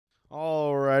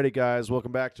Alrighty, guys.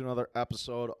 Welcome back to another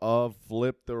episode of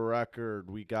Flip the Record.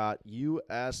 We got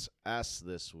USS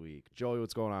this week. Joey,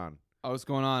 what's going on? What's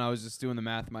going on? I was just doing the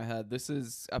math in my head. This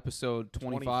is episode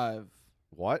 25.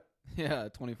 What? Yeah,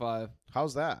 25.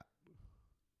 How's that?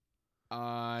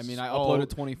 I uploaded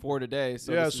 24 today.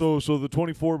 So yeah, so the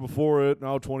 24 before it,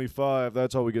 now 25.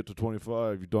 That's how we get to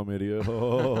 25, you dumb idiot.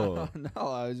 No,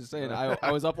 I was just saying.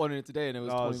 I was uploading it today, and it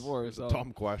was 24. It's a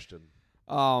dumb question.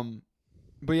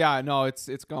 But yeah, no,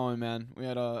 it's going, man. We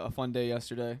had a fun day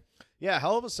yesterday. Yeah,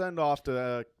 hell of a send-off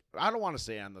to, I don't want to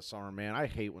say end the summer, man. I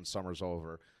hate when summer's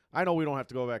over. I know we don't have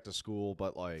to go back to school,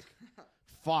 but, like,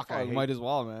 fuck, I hate might as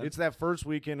well, man. It's that first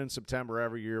weekend in September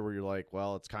every year where you're like,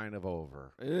 well, it's kind of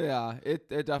over. Yeah, it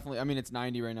definitely, it's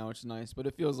 90 right now, which is nice, but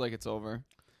it feels like it's over.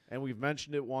 And we've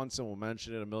mentioned it once, and we'll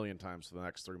mention it a million times for the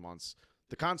next 3 months.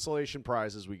 The consolation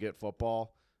prizes we get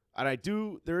football, and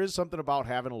there is something about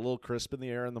having a little crisp in the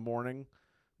air in the morning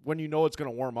when you know it's going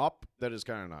to warm up, that is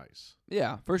kind of nice.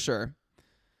 Yeah, for sure.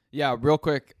 Yeah, real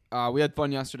quick, we had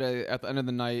fun yesterday. At the end of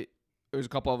the night, there was a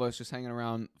couple of us just hanging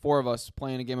around, 4 of us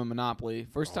playing a game of Monopoly.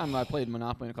 First time I played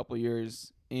Monopoly in a couple of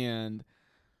years, and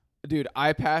dude,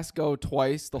 I passed go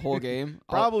twice the whole game.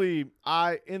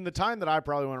 In the time that I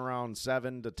probably went around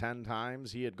 7 to 10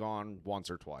 times, he had gone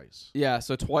once or twice. Yeah,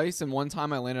 so twice, and one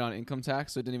time I landed on income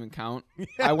tax, so it didn't even count.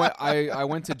 I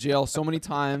went to jail so many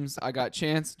times. I got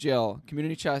chance, jail,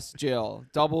 community chest, jail,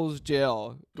 doubles,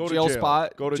 jail, jail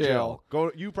spot, go to jail.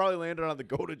 You probably landed on the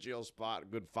go to jail spot a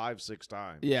good 5-6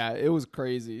 times. Yeah, it was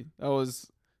crazy. That was.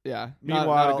 Yeah,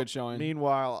 not a good showing.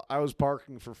 Meanwhile, I was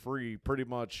parking for free pretty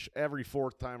much every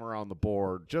 4th time around the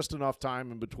board, just enough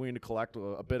time in between to collect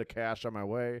a bit of cash on my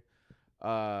way.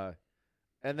 And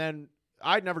then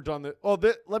I'd never done that. Oh,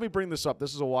 let me bring this up.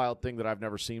 This is a wild thing that I've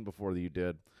never seen before that you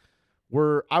did.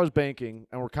 I was banking,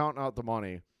 and we're counting out the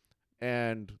money,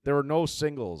 and there were no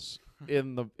singles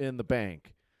in the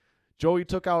bank. Joey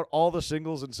took out all the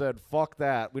singles and said, fuck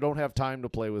that. We don't have time to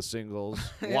play with singles.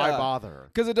 Yeah. Why bother?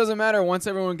 Because it doesn't matter. Once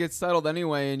everyone gets settled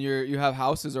anyway and you have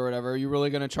houses or whatever, you're really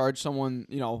going to charge someone,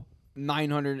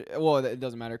 $900. Well, it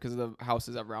doesn't matter because the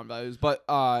houses have round values. But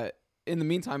in the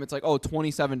meantime, it's like,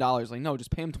 $27. Like, no, just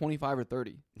pay them $25 or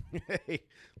 $30. Hey,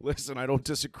 listen, I don't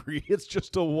disagree. It's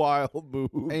just a wild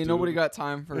move. Ain't nobody got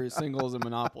time for singles and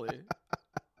Monopoly.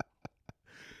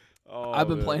 Oh, I've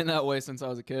been playing that way since I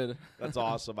was a kid. That's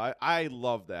awesome. I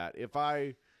love that.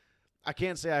 I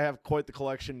can't say I have quite the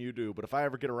collection you do, but if I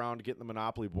ever get around to getting the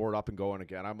Monopoly board up and going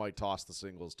again, I might toss the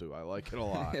singles too. I like it a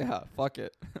lot. Yeah, fuck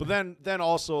it. But then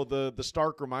also the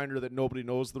stark reminder that nobody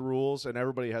knows the rules and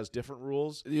everybody has different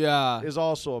rules. Yeah, is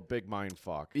also a big mind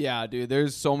fuck. Yeah, dude.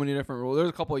 There's so many different rules. There's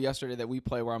a couple yesterday that we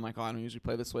play where I'm like, I don't usually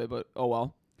play this way, but oh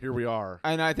well. Here we are.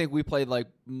 And I think we played like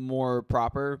more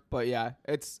proper, but yeah,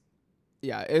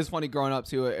 it was funny growing up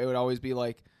too. It would always be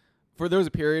like, there was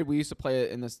a period we used to play it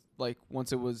in this, like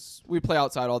once we'd play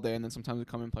outside all day and then sometimes we'd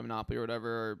come in and play Monopoly or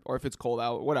whatever, or if it's cold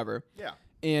out, whatever. Yeah.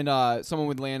 And someone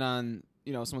would land on,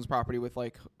 someone's property with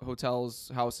like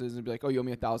hotels, houses, and be like, oh, you owe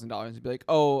me $1,000. And be like,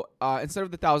 oh, instead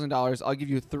of the $1,000, I'll give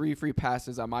you 3 free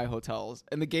passes on my hotels.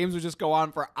 And the games would just go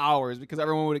on for hours because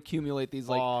everyone would accumulate these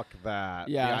like. Fuck that.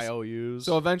 Yeah. The IOUs.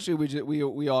 So eventually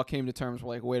we all came to terms. We're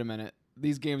like, wait a minute.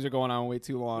 These games are going on way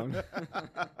too long.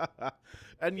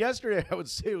 And yesterday, I would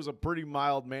say it was a pretty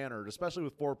mild mannered, especially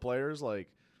with 4 players. Like,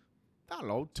 I don't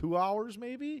know, 2 hours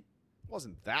maybe? It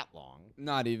wasn't that long.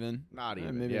 Not even.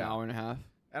 Maybe an hour and a half.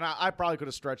 And I probably could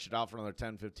have stretched it out for another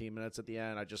 10, 15 minutes at the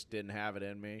end. I just didn't have it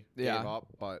in me. Yeah. Gave up.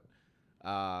 But,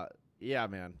 yeah,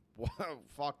 man.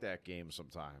 Fuck that game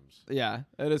sometimes. Yeah,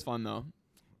 it is fun, though.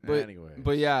 Anyway.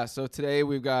 But, yeah, so today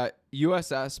we've got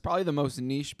USS, probably the most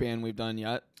niche band we've done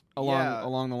yet.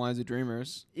 Along the lines of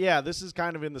Dreamers. Yeah, this is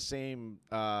kind of in the same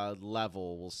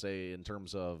level, we'll say, in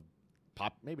terms of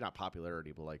maybe not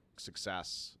popularity, but like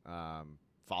success,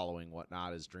 following,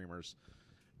 whatnot, as Dreamers.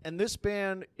 And this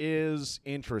band is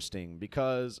interesting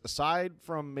because aside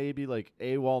from maybe like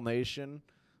AWOL Nation,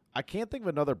 I can't think of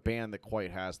another band that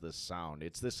quite has this sound.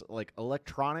 It's this like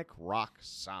electronic rock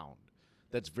sound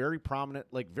that's very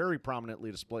prominently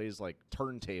displays like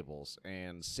turntables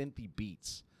and synthy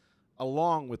beats,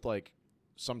 along with like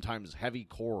sometimes heavy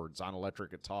chords on electric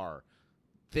guitar,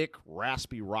 thick,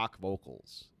 raspy rock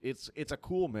vocals. It's a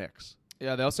cool mix.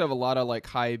 Yeah, they also have a lot of like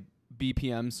high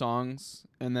BPM songs,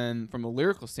 and then from a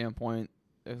lyrical standpoint,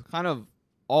 it's kind of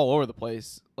all over the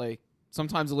place. Like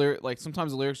sometimes the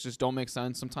lyrics just don't make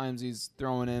sense. Sometimes he's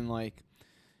throwing in like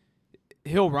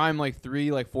he'll rhyme like 3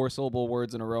 4-syllable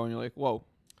words in a row, and you're like, whoa.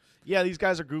 Yeah, these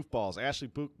guys are goofballs. Ashley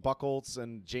Buchholz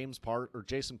and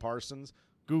Jason Parsons,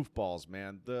 goofballs,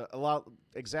 man.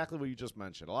 Exactly what you just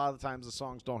mentioned. A lot of the times the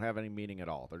songs don't have any meaning at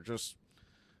all. They're just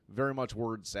very much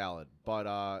word salad.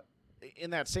 But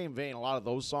in that same vein, a lot of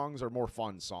those songs are more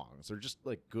fun songs. They're just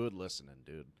like good listening,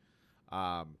 dude.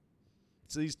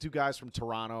 So these two guys from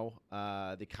Toronto,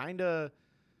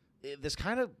 this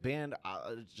kind of band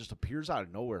just appears out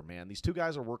of nowhere, man. These two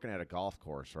guys are working at a golf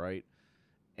course, right?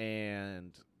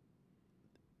 And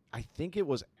I think it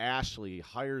was Ashley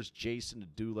hires Jason to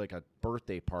do like a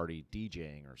birthday party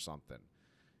DJing or something.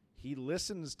 He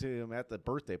listens to him at the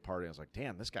birthday party and I was like,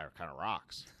 damn, this guy kind of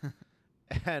rocks.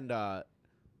 And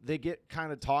they get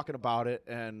kind of talking about it,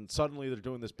 and suddenly they're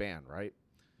doing this band, right?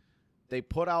 They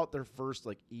put out their first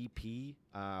like EP,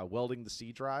 Welding the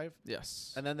C Drive.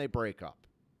 Yes. And then they break up.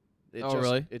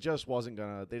 Really? It just wasn't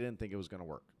gonna. They didn't think it was gonna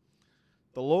work.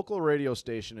 The local radio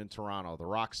station in Toronto, the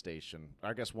rock station,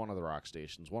 I guess one of the rock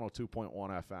stations, 102.1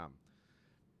 FM,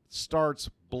 starts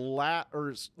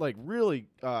really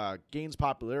gains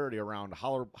popularity around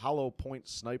Hollow Point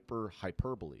Sniper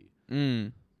Hyperbole.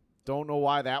 Don't know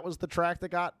why that was the track that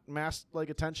got mass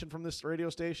attention from this radio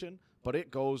station, but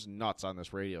it goes nuts on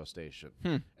this radio station.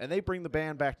 And they bring the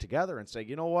band back together and say,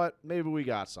 you know what, maybe we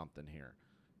got something here.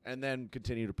 And then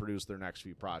continue to produce their next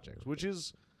few projects, which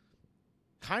is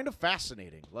kind of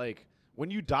fascinating. Like, when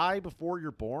you die before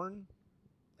you're born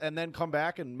and then come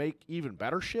back and make even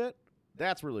better shit,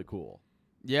 that's really cool.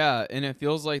 Yeah, and it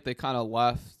feels like they kind of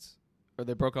left, or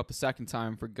they broke up the second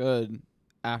time for good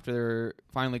after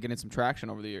finally getting some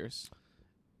traction over the years.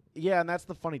 Yeah, and that's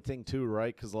the funny thing too,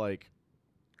 right? Because, like,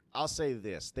 I'll say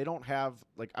this. They don't have,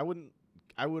 like, I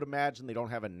would imagine they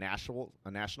don't have a national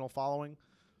following,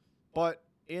 but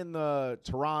in the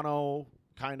Toronto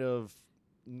kind of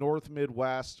North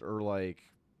Midwest or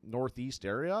like Northeast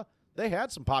area, they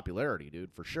had some popularity,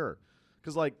 dude, for sure.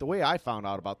 Because like the way I found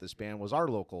out about this band was our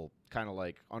local kind of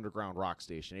like underground rock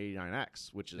station,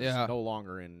 89X, which is no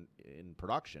longer in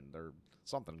production. They're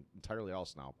something entirely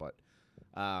else now. But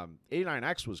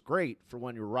 89X was great for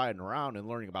when you were riding around and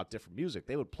learning about different music.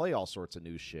 They would play all sorts of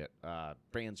new shit,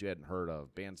 bands you hadn't heard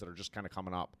of, bands that are just kind of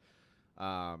coming up.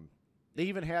 They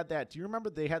even had that. Do you remember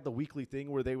they had the weekly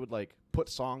thing where they would like put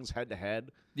songs head to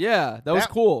head? Yeah, that was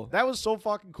cool. That was so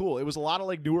fucking cool. It was a lot of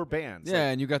like newer bands. Yeah,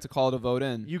 like, and you got to call to vote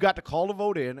in. You got to call to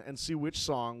vote in and see which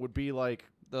song would be like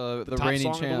the top reigning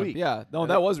song champ. of the week. Yeah, no,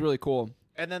 And that was really cool.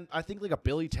 And then I think like a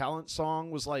Billy Talent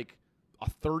song was like a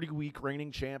 30-week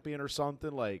reigning champion or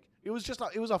something. Like it was just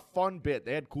it was a fun bit.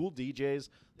 They had cool DJs.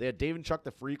 They had Dave and Chuck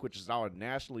the Freak, which is now a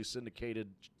nationally syndicated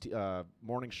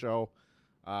morning show.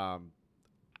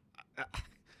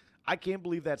 I can't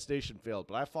believe that station failed,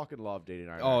 but I fucking loved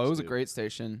 89. Oh, it was a great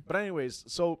station. But anyways,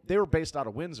 so they were based out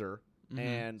of Windsor,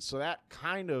 and so that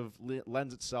kind of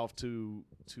lends itself to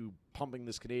pumping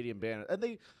this Canadian band.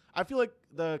 And I feel like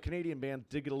the Canadian band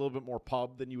did get a little bit more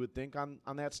pub than you would think on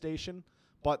that station,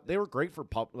 but they were great for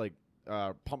pumping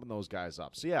those guys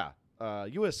up. So yeah,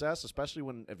 USS, especially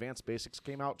when Advanced Basics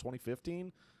came out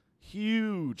 2015,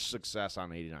 huge success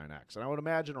on 89X. And I would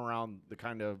imagine around the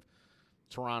kind of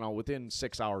Toronto, within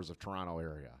 6 hours of Toronto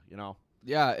area, you know?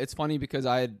 Yeah, it's funny because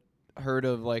I had heard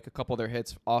of like a couple of their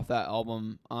hits off that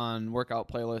album on workout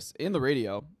playlists in the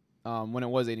radio when it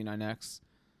was 89X.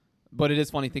 But it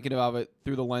is funny thinking about it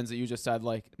through the lens that you just said,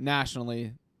 like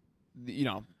nationally, you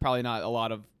know, probably not a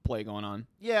lot of play going on.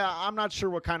 Yeah, I'm not sure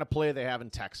what kind of play they have in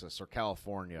Texas or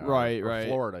California or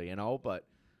Florida, you know, but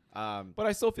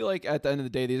I still feel like at the end of the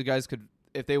day, these guys could,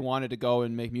 if they wanted to go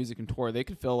and make music and tour, they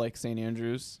could fill like St.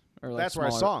 Andrews. Or like that's where I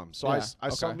saw him. So yeah, I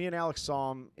saw me and Alex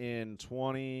saw him in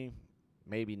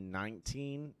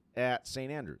 2019 at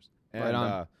St. Andrews. And, right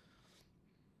on.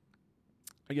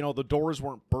 You know, the doors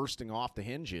weren't bursting off the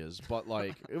hinges, but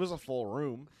like it was a full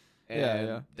room,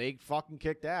 and they fucking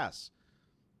kicked ass.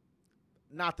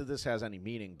 Not that this has any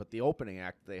meaning, but the opening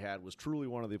act they had was truly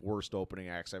one of the worst opening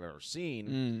acts I've ever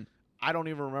seen. I don't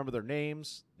even remember their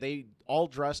names. They all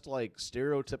dressed like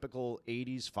stereotypical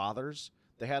 80s fathers.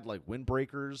 They had, like,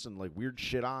 windbreakers and, like, weird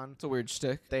shit on. It's a weird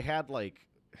shtick. They had, like,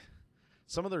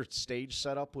 some of their stage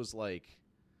setup was, like,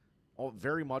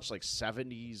 very much, like,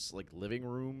 70s, like, living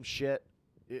room shit.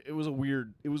 It was a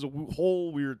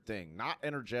whole weird thing. Not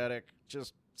energetic,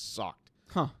 just sucked.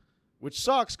 Huh. Which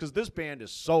sucks because this band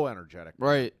is so energetic.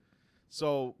 Right.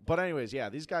 So, but anyways, yeah,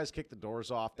 these guys kicked the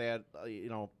doors off. They had, you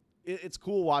know, it's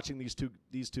cool watching these two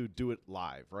do it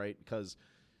live, right? Because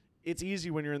it's easy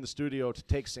when you're in the studio to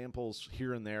take samples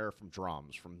here and there from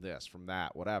drums, from this, from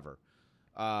that, whatever.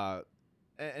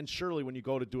 And surely when you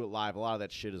go to do it live, a lot of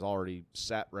that shit is already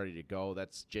set, ready to go.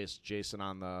 That's just Jason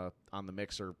on the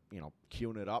mixer, you know,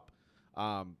 queuing it up.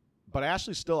 But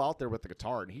Ashley's still out there with the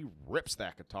guitar, and he rips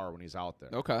that guitar when he's out there.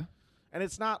 Okay. And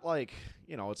it's not like,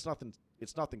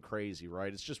 it's nothing crazy,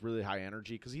 right? It's just really high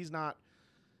energy because he's not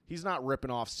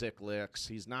ripping off sick licks.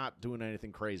 He's not doing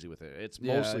anything crazy with it. It's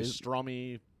mostly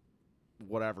strummy,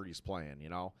 whatever he's playing,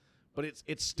 But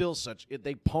it's still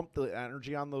they pump the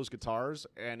energy on those guitars,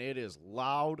 and it is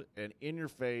loud and in your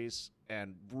face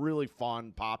and really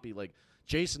fun, poppy. Like,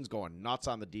 Jason's going nuts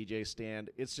on the DJ stand.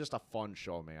 It's just a fun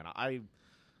show, man. I'm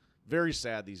very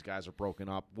sad these guys are broken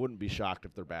up. Wouldn't be shocked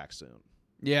if they're back soon.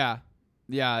 Yeah.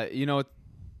 Yeah.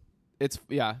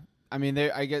 I mean,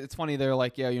 I get it's funny. They're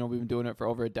like, we've been doing it for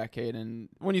over a decade, and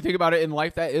when you think about it in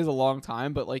life, that is a long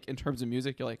time. But like in terms of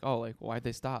music, you're like, oh, like why'd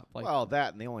they stop? Like, well,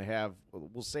 that and they only have,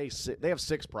 we'll say, they have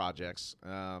 6 projects,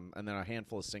 and then a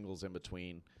handful of singles in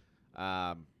between.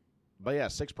 But yeah,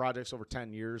 6 projects over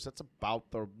 10 years. That's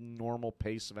about the normal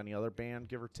pace of any other band,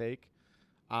 give or take.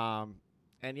 And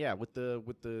yeah, with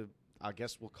the I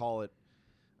guess we'll call it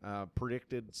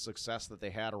predicted success that they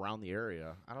had around the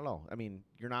area. I don't know. I mean,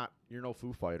 you're no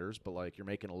Foo Fighters, but like you're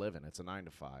making a living. It's a 9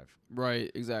 to 5. Right.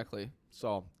 Exactly.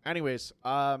 So, anyways,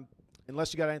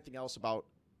 unless you got anything else about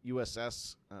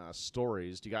USS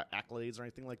stories, do you got accolades or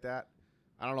anything like that?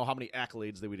 I don't know how many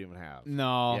accolades they would even have.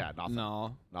 No. Yeah, nothing.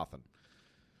 No. Nothing.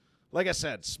 Like I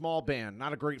said, small band,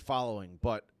 not a great following,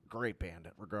 but great band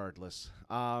regardless.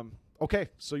 Okay,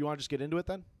 so you want to just get into it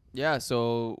then? Yeah,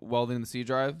 so Welding the C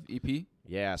Drive EP.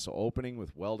 Yeah, so opening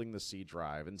with Welding the C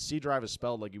Drive. And C Drive is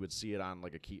spelled like you would see it on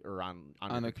like a key or on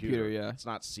the computer. Yeah. It's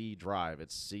not C Drive,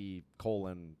 it's C:\\.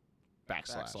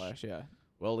 Yeah.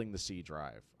 Welding the C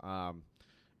Drive. And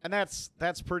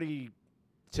that's pretty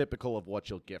typical of what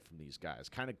you'll get from these guys.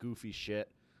 Kind of goofy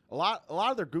shit. A lot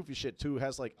of their goofy shit too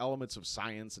has like elements of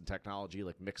science and technology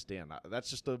like mixed in. That's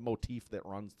just a motif that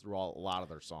runs through a lot of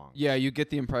their songs. Yeah, you get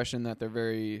the impression that they're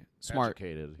very smart,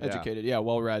 educated, yeah,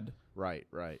 well read. Right.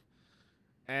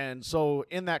 And so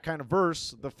in that kind of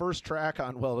verse, the first track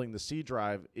on Welding the C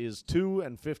Drive is 2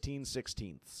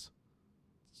 15/16.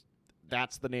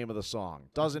 That's the name of the song.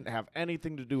 Doesn't have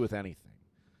anything to do with anything.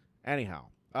 Anyhow,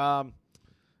 so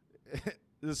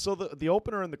the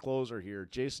opener and the closer here,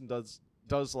 Jason does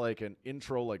like an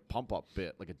intro like pump up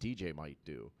bit like a DJ might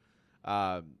do.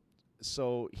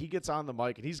 So he gets on the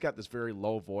mic and he's got this very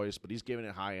low voice, but he's giving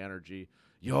it high energy.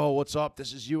 Yo, what's up?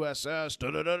 This is USS.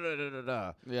 Da, da, da, da, da,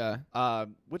 da. Yeah.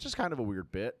 Which is kind of a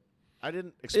weird bit. I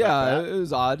didn't expect that. Yeah, it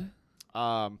was odd.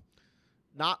 I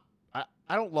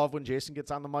don't love when Jason gets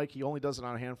on the mic. He only does it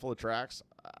on a handful of tracks.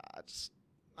 It's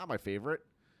not my favorite.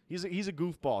 He's a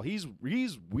goofball. He's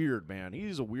weird, man.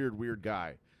 He's a weird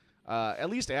guy.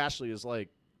 At least Ashley is like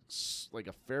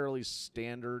a fairly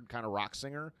standard kind of rock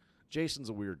singer. Jason's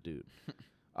a weird dude.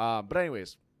 But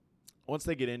anyways, once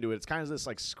they get into it, it's kind of this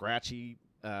like scratchy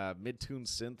mid-tune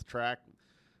synth track.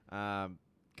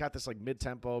 Got this like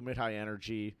mid-tempo, mid-high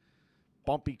energy,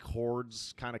 bumpy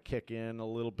chords kind of kick in a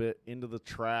little bit into the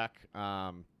track.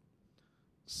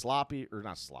 Slow,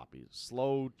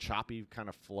 choppy kind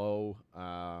of flow,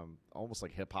 almost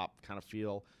like hip-hop kind of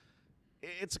feel.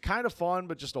 It's kind of fun,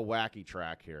 but just a wacky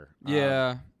track here.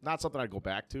 Yeah. Not something I'd go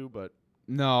back to, but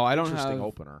no, I don't interesting have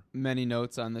opener. Many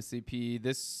notes on this EP.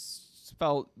 This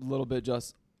felt a little bit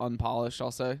just unpolished,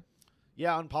 I'll say.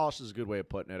 Yeah, unpolished is a good way of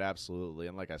putting it, absolutely.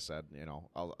 And like I said,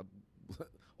 I'll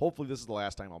hopefully this is the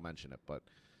last time I'll mention it, but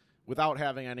without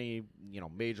having any,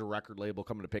 major record label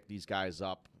coming to pick these guys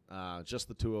up, just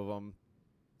the two of them,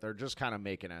 they're just kind of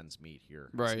making ends meet here.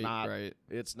 Right.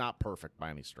 It's not perfect by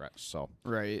any stretch. So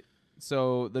right.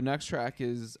 So the next track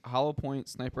is Hollow Point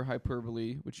Sniper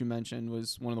Hyperbole, which you mentioned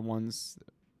was one of the ones,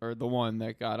 or the one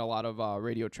that got a lot of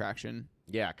radio traction.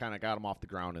 Yeah, kind of got them off the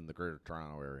ground in the Greater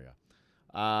Toronto area.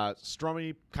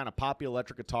 Strummy, kind of poppy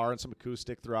electric guitar and some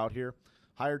acoustic throughout here.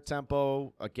 Higher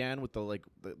tempo, again, with the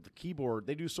keyboard.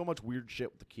 They do so much weird shit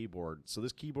with the keyboard. So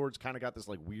this keyboard's kind of got this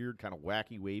like weird, kind of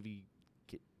wacky, wavy,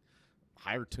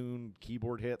 higher tune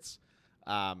keyboard hits.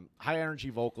 High energy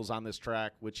vocals on this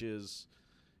track, which is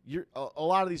a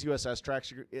lot of these USS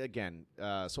tracks.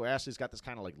 So Ashley's got this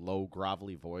kind of like low,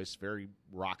 grovelly voice, very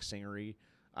rock singery.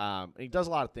 And he does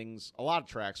a lot of things, a lot of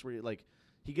tracks where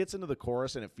he gets into the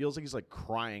chorus and it feels like he's like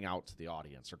crying out to the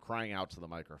audience or crying out to the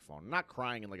microphone. Not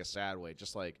crying in like a sad way,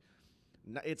 just like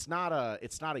it's not a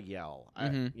yell,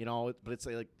 Mm-hmm. but it's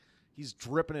like he's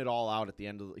dripping it all out at the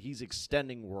end he's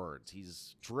extending words.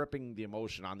 He's dripping the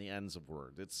emotion on the ends of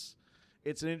words.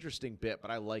 It's an interesting bit,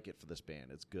 but I like it for this band.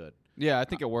 It's good. Yeah, I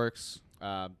think it works.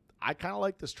 I kind of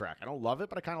like this track. I don't love it,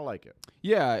 but I kind of like it.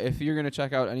 Yeah, if you're going to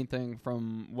check out anything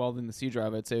from Welding the C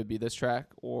Drive, I'd say it would be this track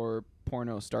or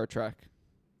Porno Star Trek.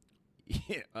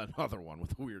 Yeah, another one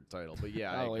with a weird title. But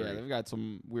yeah, I agree. Yeah, they've got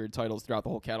some weird titles throughout the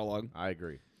whole catalog. I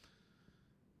agree.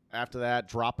 After that,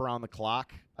 Drop Around the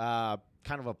Clock.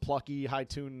 Kind of a plucky,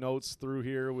 high-tuned notes through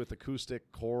here with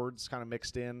acoustic chords kind of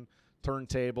mixed in.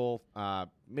 Turntable,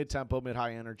 mid-tempo,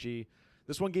 mid-high energy.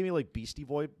 This one gave me like Beastie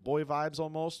Boy vibes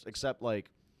almost, except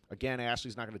like, again,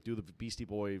 Ashley's not going to do the Beastie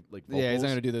Boy like vocals. Yeah, he's not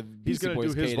going to do the Beastie Boys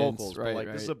He's going to do his cadence. vocals, Right, but like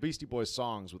right. this is a Beastie Boys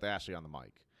songs with Ashley on the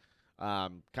mic.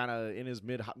 Kind of in his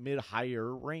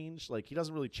mid-higher range. Like he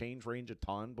doesn't really change range a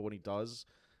ton, but when he does,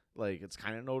 like it's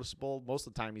kind of noticeable. Most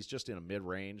of the time he's just in a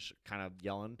mid-range, kind of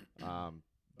yelling.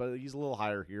 But he's a little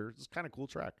higher here. It's kind of cool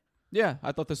track. Yeah,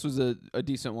 I thought this was a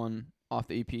decent one off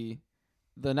the EP.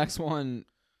 The next one,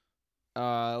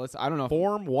 I don't know.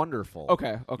 Form Wonderful.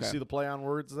 Okay. You see the play on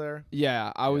words there?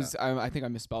 Yeah, I think I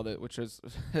misspelled it, which is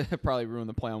probably ruined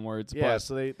the play on words. Yeah, but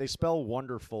so they spell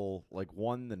wonderful like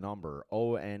one the number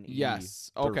ONE.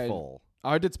 yes. Okay. Full. Oh,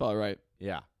 I did spell it right.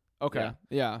 Yeah. Okay.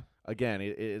 Yeah. Again,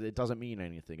 it doesn't mean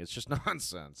anything. It's just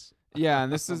nonsense. Yeah,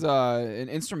 and this is an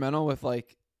instrumental with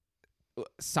like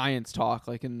science talk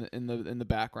like in the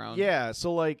background. Yeah,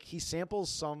 so like he samples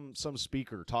some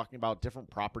speaker talking about different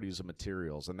properties of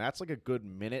materials, and that's like a good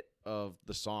minute of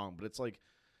the song, but it's like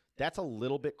that's a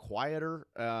little bit quieter.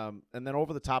 And then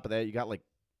over the top of that, you got like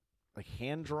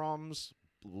hand drums,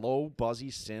 low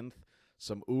buzzy synth,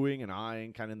 some oohing and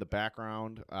eyeing kind of in the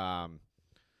background.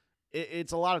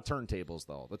 It's a lot of turntables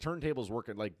though. The turntables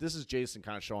working like this is Jason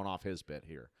kind of showing off his bit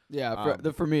here. Yeah,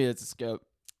 for me it's a skip.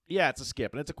 Yeah, it's a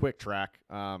skip, and it's a quick track.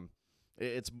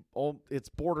 It's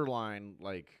borderline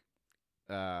like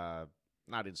not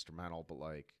instrumental, but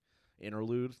like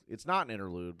interlude. It's not an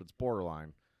interlude, but it's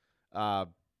borderline.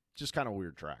 Just kind of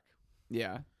weird track.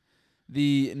 Yeah.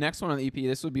 The next one on the EP,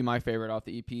 this would be my favorite off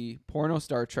the EP, Porno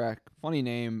Star Trek. Funny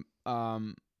name,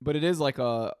 but it is like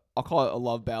I'll call it a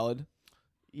love ballad.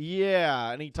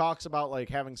 Yeah, and he talks about like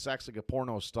having sex like a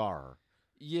porno star.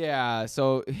 Yeah,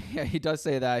 so yeah, he does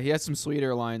say that. He has some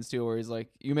sweeter lines too, where he's like,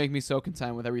 "You make me so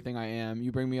content with everything I am.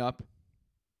 You bring me up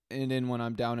and in when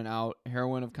I'm down and out.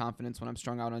 Heroin of confidence when I'm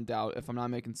strung out on doubt. If I'm not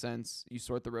making sense, you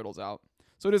sort the riddles out."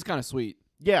 So it is kind of sweet.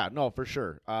 Yeah, no, for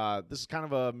sure. This is kind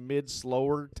of a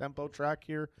mid-slower tempo track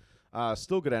here.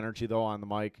 Still good energy though on the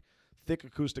mic. Thick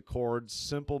acoustic chords,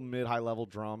 simple mid-high level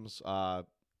drums.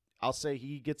 I'll say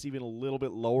he gets even a little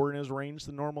bit lower in his range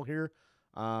than normal here.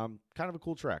 Kind of a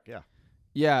cool track, yeah.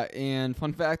 Yeah, and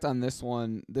fun fact on this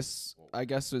one, this, I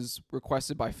guess, was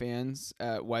requested by fans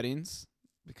at weddings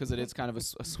because it is kind of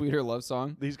a sweeter love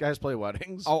song. These guys play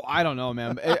weddings? Oh, I don't know,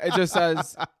 man. It just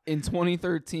says, in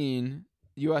 2013,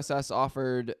 USS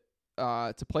offered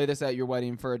to play this at your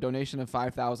wedding for a donation of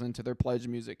 $5,000 to their Pledge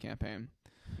Music campaign.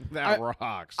 That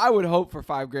rocks. I would hope for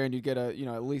 $5,000 you get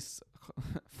at least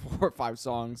 4 or 5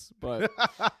 songs, but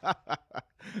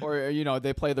or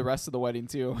they play the rest of the wedding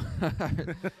too.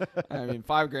 I mean,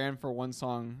 $5,000 for one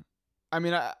song. I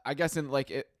mean, I guess in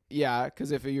like it, yeah,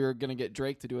 because if you're gonna get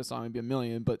Drake to do a song, it'd be $1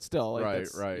 million. But still, like,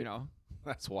 right.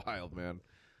 That's wild, man.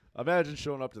 Imagine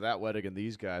showing up to that wedding and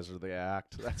these guys are the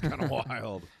act. That's kind of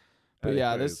wild. But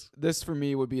yeah, this for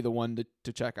me would be the one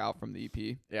to check out from the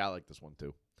EP. Yeah, I like this one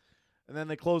too. And then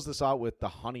they close this out with the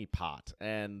Honey Pot.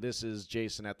 And this is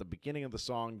Jason at the beginning of the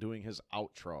song doing his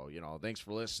outro. Thanks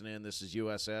for listening. This is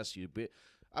USS.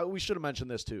 We should have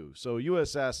mentioned this too. So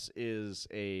USS is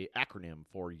a acronym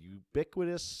for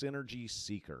Ubiquitous Synergy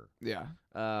Seeker. Yeah.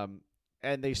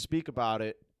 And they speak about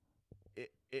it.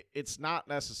 It's not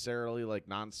necessarily like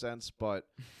nonsense, but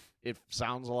it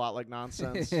sounds a lot like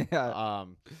nonsense. Yeah.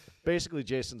 Basically,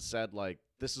 Jason said, like,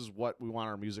 this is what we want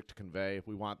our music to convey.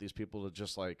 We want these people to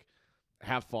just, like,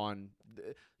 have fun.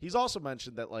 He's also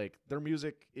mentioned that, like, their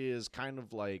music is kind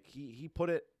of like, he put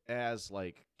it as,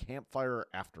 like, campfire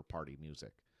after party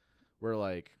music. Where,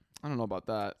 like, I don't know about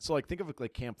that. So, like, think of it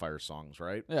like campfire songs,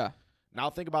 right? Yeah. Now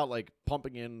think about, like,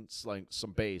 pumping in, like,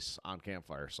 some bass on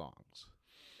campfire songs.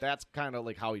 That's kind of,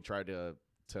 like, how he tried to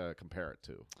compare it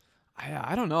to.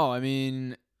 I don't know. I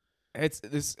mean,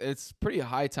 it's pretty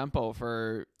high tempo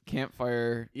for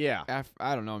campfire. Yeah.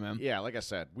 I don't know, man. Yeah, like I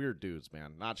said, weird dudes,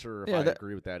 man. Not sure if I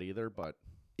agree with that either, but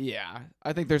yeah,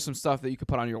 I think there's some stuff that you could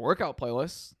put on your workout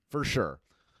playlist for sure.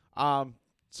 So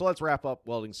let's wrap up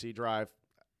Welding C Drive.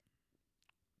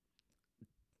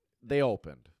 They're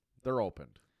opened.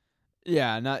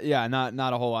 Yeah, not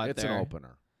a whole lot. It's there. an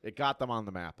opener. It got them on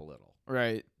the map a little.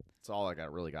 Right. That's all I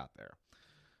really got there.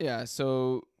 Yeah.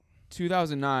 So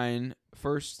 2009,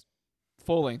 first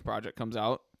full length project comes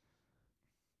out.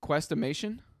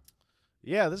 Questimation.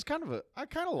 Yeah, this is I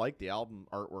kind of like the album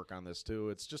artwork on this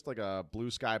too. It's just like a blue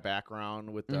sky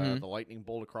background with the lightning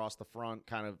bolt across the front,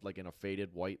 kind of like in a faded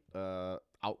white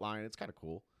outline. It's kind of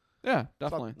cool. Yeah,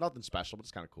 definitely. Nothing special, but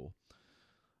it's kind of cool.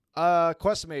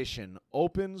 Questimation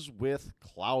opens with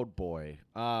Cloud Boy.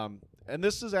 And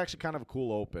this is actually kind of a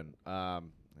cool open.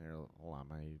 Here, hold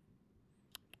on,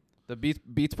 The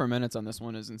beats per minute on this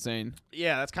one is insane.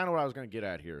 Yeah, that's kind of what I was going to get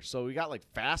at here. So we got like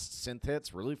fast synth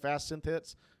hits, really fast synth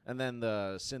hits, and then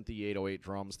the synthy 808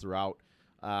 drums throughout.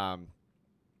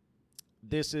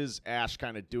 This is Ash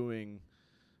kind of doing...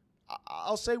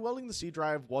 I'll say Welding the C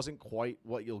Drive wasn't quite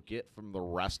what you'll get from the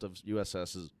rest of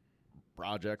USS's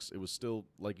projects. It was still,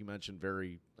 like you mentioned,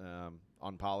 very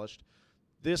unpolished.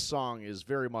 This song is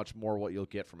very much more what you'll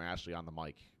get from Ashley on the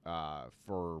mic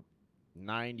for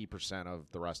 90% of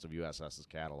the rest of USS's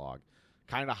catalog.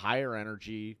 Kind of higher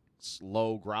energy,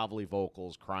 slow, grovelly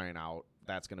vocals, crying out.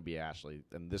 That's going to be Ashley,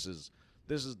 and this is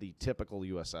the typical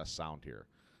USS sound here.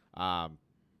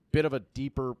 Bit of a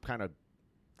deeper kind of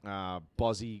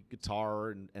buzzy guitar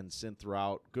and synth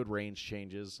throughout. Good range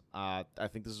changes. I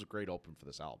think this is a great open for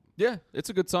this album. Yeah, it's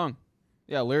a good song.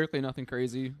 Yeah, lyrically nothing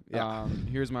crazy. Yeah.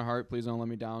 Here's my heart, please don't let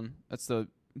me down. That's the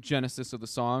genesis of the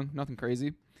song. Nothing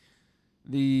crazy.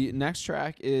 The next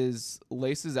track is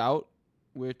Laces Out,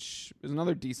 which is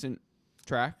another decent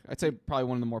track. I'd say probably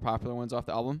one of the more popular ones off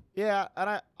the album. Yeah,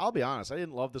 and I'll be honest, I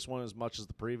didn't love this one as much as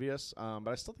the previous, but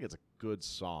I still think it's a good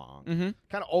song. Mm-hmm.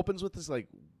 Kind of opens with this like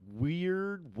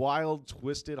weird, wild,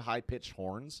 twisted, high-pitched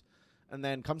horns, and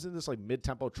then comes into this like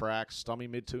mid-tempo track, stummy,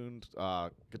 mid-tuned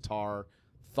guitar,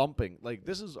 thumping. Like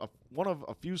this is one of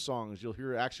a few songs you'll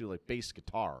hear actually like bass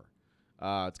guitar.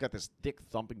 It's got this thick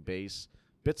thumping bass,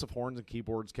 bits of horns and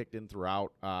keyboards kicked in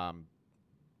throughout.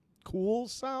 Cool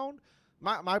sound.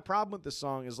 My problem with this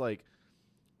song is like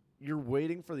you're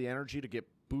waiting for the energy to get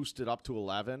boosted up to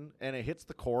 11, and it hits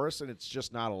the chorus, and it's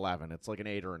just not 11. It's like an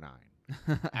 8 or a 9.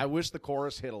 I wish the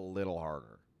chorus hit a little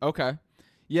harder. Okay.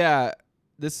 Yeah,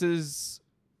 this is...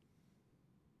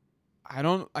 I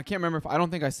can't remember if... I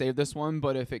don't think I saved this one,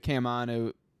 but if it came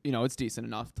on, it's decent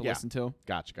enough to listen to.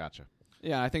 Gotcha.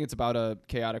 Yeah, I think it's about a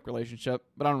chaotic relationship,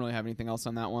 but I don't really have anything else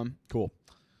on that one. Cool.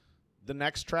 The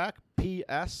next track,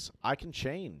 P.S. I Can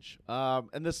Change.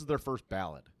 And this is their first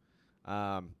ballad.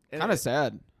 Kind of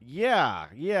sad. Yeah.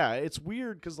 It's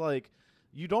weird because, like,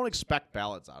 you don't expect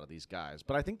ballads out of these guys.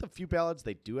 But I think the few ballads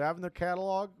they do have in their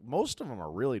catalog, most of them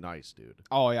are really nice, dude.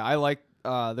 Oh, yeah. I like...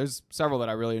 there's several that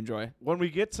I really enjoy. When we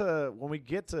get to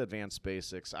Advanced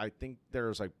Basics, I think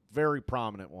there's a very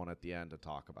prominent one at the end to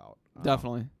talk about.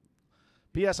 Definitely.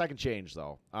 P.S. I Can Change,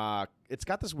 though. It's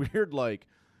got this weird, like...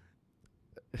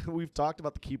 We've talked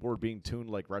about the keyboard being tuned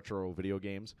like retro video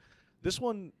games. This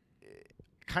one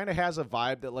kind of has a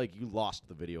vibe that like you lost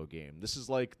the video game. This is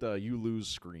like the you lose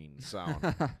screen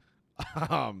sound.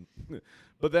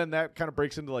 But then that kind of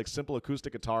breaks into like simple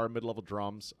acoustic guitar, mid-level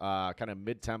drums, kind of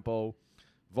mid-tempo,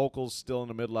 vocals still in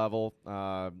the mid-level.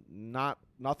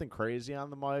 Nothing crazy on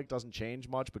the mic, doesn't change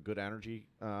much, but good energy.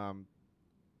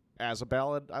 As a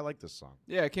ballad, I like this song.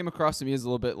 Yeah, it came across to me as a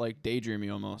little bit like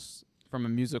daydreamy almost from a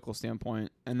musical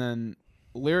standpoint. And then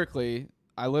lyrically,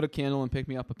 I lit a candle and picked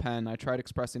me up a pen. I tried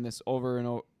expressing this over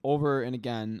and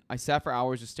again. I sat for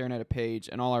hours just staring at a page,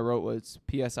 and all I wrote was,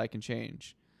 P.S. I can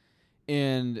change.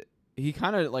 And he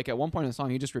kind of, like, at one point in the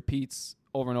song, he just repeats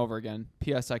over and over again,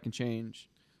 P.S. I can change.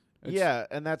 Yeah,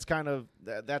 and that's kind of,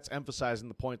 that's emphasizing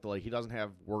the point that, like, he doesn't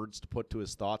have words to put to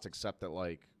his thoughts except that,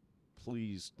 like,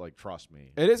 please, like, trust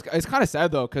me. It's kind of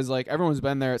sad, though, because, like, everyone's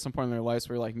been there at some point in their lives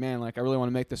where, like, man, like, I really want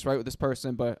to make this right with this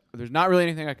person, but there's not really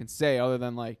anything I can say other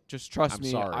than, like, just trust me,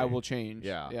 sorry. I will change.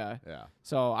 Yeah.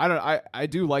 So, I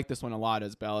do like this one a lot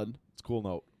as ballad. It's a cool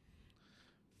note.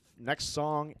 Next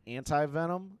song,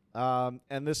 Anti-Venom,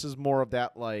 and this is more of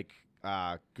that, like,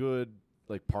 good,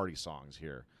 like, party songs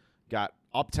here. Got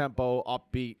up-tempo,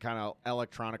 upbeat, kind of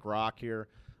electronic rock here.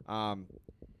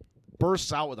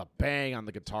 Bursts out with a bang on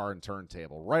the guitar and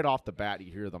turntable. Right off the bat,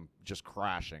 you hear them just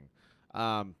crashing.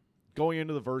 Going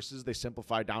into the verses, they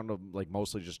simplify down to like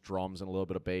mostly just drums and a little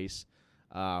bit of bass.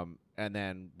 And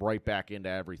then right back into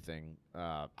everything.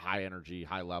 High energy,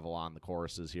 high level on the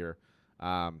choruses here.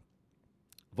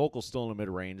 Vocals still in the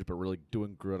mid-range, but really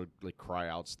doing good like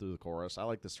cry-outs through the chorus. I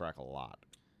like this track a lot.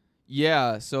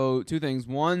 Yeah, so two things.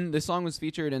 One, this song was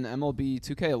featured in MLB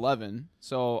 2K11,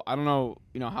 so I don't know,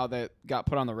 how that got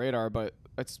put on the radar, but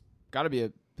it's got to be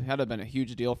had to have been a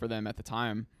huge deal for them at the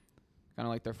time, kind of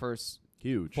like their first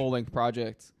full-length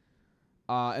project.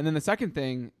 And then the second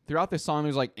thing, throughout this song,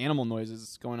 there's like animal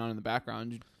noises going on in the background.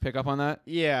 Did you pick up on that?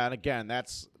 Yeah, and again,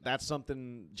 that's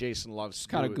something Jason loves.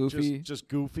 Kind of goofy, just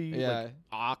goofy. Yeah, like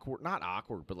awkward, not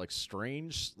awkward, but like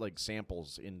strange, like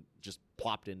samples in just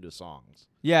plopped into songs.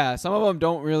 Yeah, some of them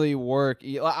don't really work.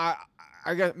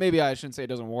 I guess maybe I shouldn't say it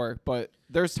doesn't work, but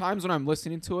there's times when I'm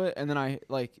listening to it and then I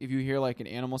like if you hear like an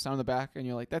animal sound in the back and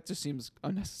you're like that just seems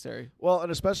unnecessary. Well,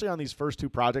 and especially on these first two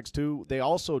projects too, they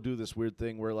also do this weird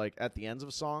thing where like at the ends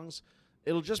of songs,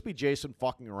 it'll just be Jason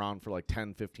fucking around for like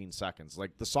 10, 15 seconds.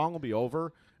 Like the song will be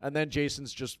over and then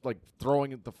Jason's just like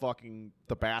throwing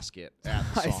the basket at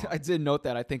the song. I did note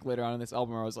that I think later on in this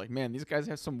album where I was like, man, these guys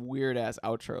have some weird ass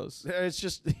outros. It's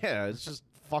just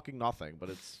fucking nothing, but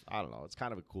I don't know, it's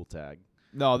kind of a cool tag.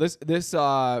 No, this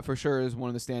for sure is one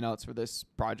of the standouts for this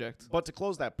project. But to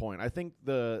close that point, I think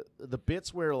the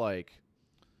bits where like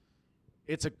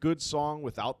it's a good song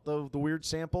without the weird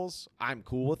samples, I'm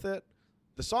cool with it.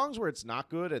 The songs where it's not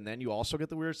good and then you also get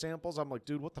the weird samples, I'm like,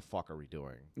 dude, what the fuck are we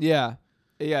doing? Yeah,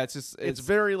 it's just it's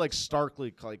very like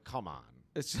starkly like, come on.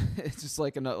 It's just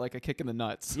like a kick in the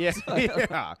nuts. Yeah,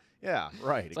 yeah,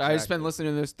 right. Exactly. I just been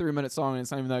listening to this 3-minute song and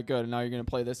it's not even that good, and now you're gonna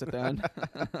play this at the end.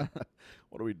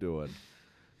 What are we doing?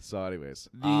 So, anyways,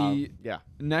 the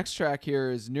next track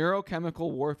here is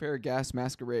Neurochemical Warfare Gas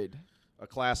Masquerade. A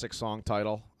classic song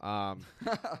title.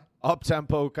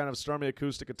 Up-tempo, kind of stormy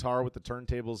acoustic guitar with the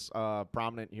turntables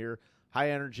prominent here.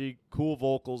 High energy, cool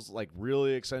vocals, like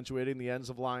really accentuating the ends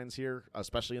of lines here,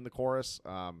 especially in the chorus.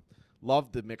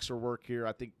 Love the mixer work here.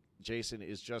 I think Jason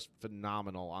is just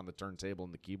phenomenal on the turntable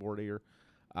and the keyboard here.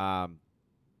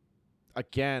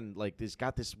 Again, like he's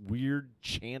got this weird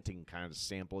chanting kind of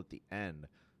sample at the end.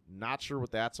 Not sure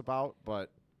what that's about,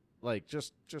 but like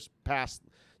just past.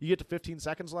 You get to 15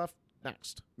 seconds left.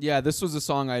 Next. Yeah, this was a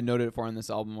song I noted for on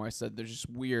this album where I said there's just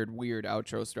weird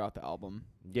outros throughout the album.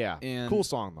 Yeah, and cool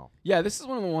song though. Yeah, this is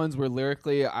one of the ones where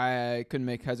lyrically I couldn't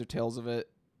make heads or tails of it.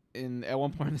 And at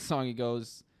one point in the song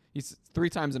he's 3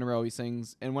 times in a row he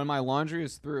sings, and when my laundry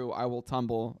is through, I will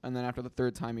tumble. And then after the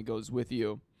 3rd time he goes, with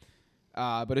you.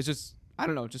 But it's just, I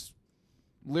don't know, just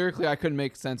lyrically I couldn't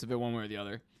make sense of it one way or the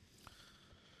other.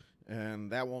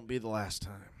 And that won't be the last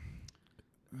time.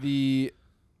 The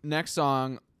next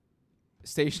song,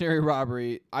 Stationary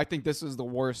Robbery, I think this is the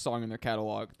worst song in their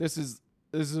catalog. This is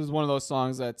one of those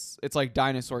songs it's like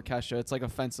Dinosaur Kesha. It's like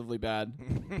offensively bad.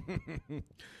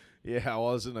 Yeah, I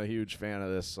wasn't a huge fan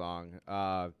of this song.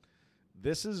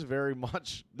 This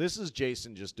is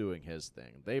Jason just doing his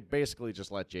thing. They basically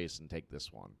just let Jason take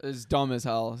this one. It's dumb as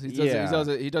hell. He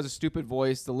does a stupid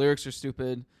voice. The lyrics are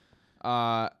stupid.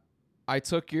 I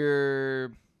took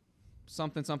your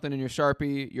something in your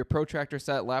Sharpie, your protractor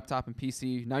set, laptop, and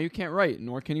PC. Now you can't write,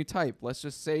 nor can you type. Let's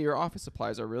just say your office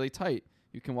supplies are really tight.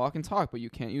 You can walk and talk, but you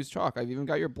can't use chalk. I've even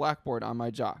got your blackboard on my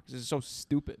jock. This is so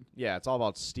stupid. Yeah, it's all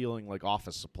about stealing like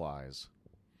office supplies.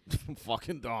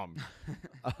 Fucking dumb.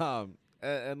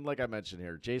 And like I mentioned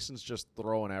here, Jason's just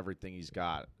throwing everything he's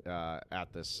got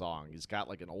at this song. He's got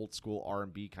like an old school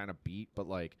R&B kind of beat, but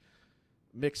like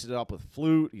mix it up with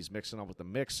flute. He's mixing up with the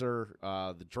mixer.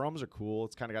 The drums are cool.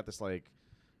 It's kind of got this like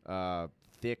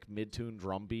thick mid-tune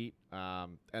drum beat,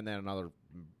 and then another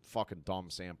fucking dumb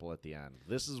sample at the end.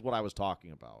 This is what I was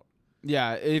talking about.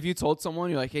 Yeah, if you told someone,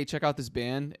 you're like, hey, check out this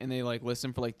band, and they like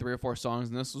listen for like 3 or 4 songs,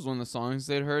 and this was one of the songs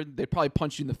they'd heard, they'd probably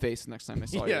punch you in the face the next time they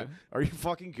saw you. Are you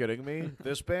fucking kidding me?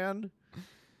 This band?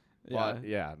 Yeah. But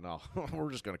yeah, no.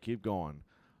 We're just going to keep going.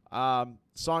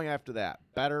 Song after that,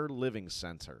 Better Living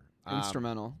Center.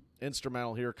 Instrumental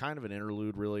here, kind of an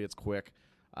interlude, really. It's quick.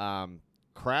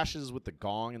 Crashes with the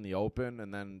gong in the open,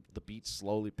 and then the beat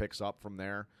slowly picks up from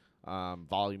there.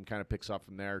 Volume kind of picks up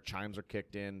from there. Chimes are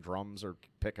kicked in. Drums are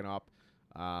picking up.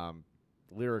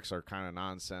 Lyrics are kind of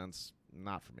nonsense.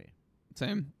 Not for me.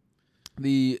 Same.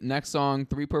 The next song,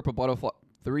 Three Purple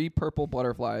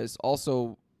Butterflies,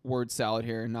 also word salad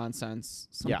here. Nonsense.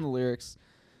 Some of the lyrics.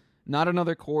 Not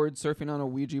another chord, surfing on a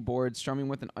Ouija board, strumming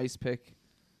with an ice pick,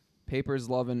 papers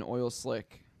lovin', oil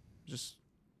slick. Just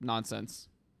nonsense.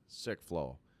 Sick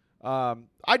flow.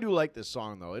 I do like this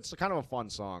song, though. It's kind of a fun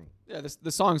song. Yeah,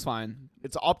 the song's fine.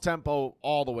 It's up-tempo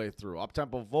all the way through.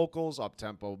 Up-tempo vocals,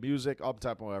 up-tempo music,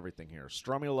 up-tempo everything here.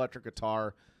 Strumming electric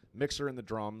guitar, mixer in the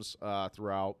drums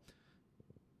throughout.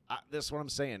 That's what I'm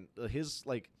saying. His,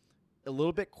 like, a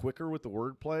little bit quicker with the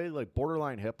wordplay, like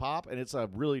borderline hip-hop, and it's a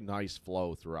really nice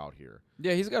flow throughout here.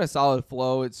 Yeah, he's got a solid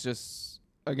flow. It's just,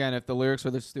 again, if the lyrics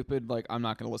are this stupid, like, I'm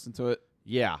not going to listen to it.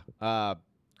 Yeah.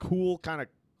 Cool kind of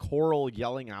choral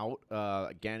yelling out.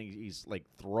 Again, he's like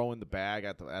throwing the bag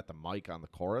at the mic on the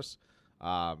chorus.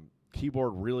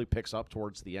 Keyboard really picks up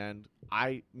towards the end.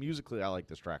 Musically I like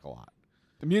this track a lot.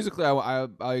 Musically, I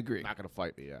agree. Not gonna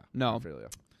fight me, yeah. No. I feel ya.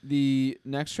 The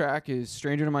next track is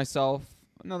Stranger to Myself.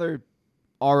 Another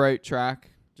all right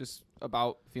track, just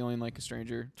about feeling like a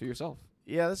stranger to yourself.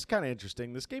 Yeah, this is kind of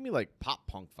interesting. This gave me like pop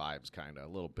punk vibes, kind of a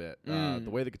little bit. The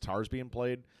way the guitar's being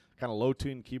played, kind of low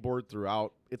tune keyboard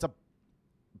throughout. It's a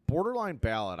borderline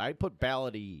ballad. I'd put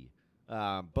ballad-y,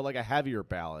 but like a heavier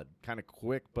ballad, kind of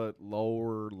quick but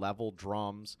lower level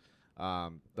drums.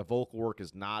 The vocal work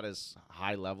is not as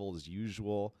high level as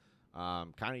usual.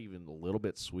 Kind of even a little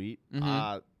bit sweet.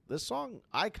 This song,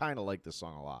 I kind of like this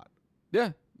song a lot.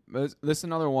 Yeah. This is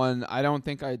another one. I don't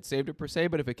think I'd saved it per se,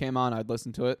 but if it came on, I'd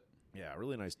listen to it. Yeah,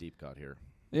 really nice deep cut here.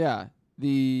 Yeah.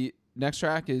 The next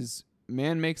track is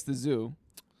Man Makes the Zoo,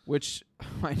 which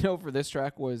I know for this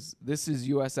track this is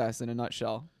USS in a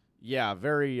nutshell. Yeah,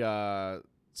 very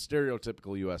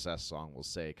stereotypical USS song, we'll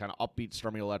say. Kind of upbeat,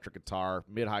 strumming electric guitar,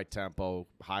 mid-high tempo,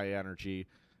 high energy,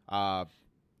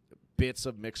 bits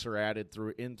of mixer added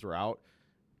throughout.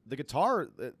 The guitar,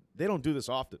 they don't do this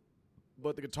often,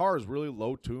 but the guitar is really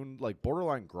low-tuned, like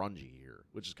borderline grungy here,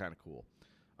 which is kind of cool.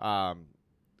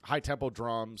 High-tempo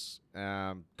drums,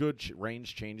 good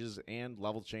range changes and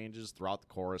level changes throughout the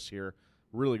chorus here.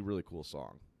 Really, really cool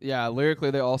song. Yeah,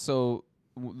 lyrically, they also,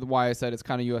 why I said it's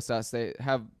kind of USS, they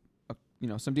have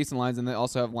some decent lines, and they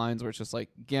also have lines where it's just like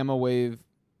gamma wave,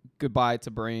 goodbye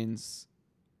to brains,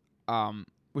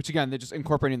 which again, they're just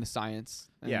incorporating the science.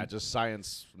 Yeah, just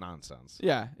science nonsense.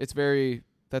 Yeah, it's very,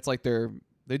 that's like they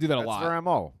do that a lot. That's their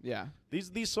MO. Yeah.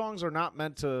 These songs are not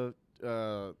meant to,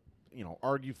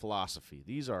 argue philosophy.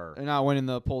 They're not winning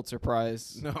the Pulitzer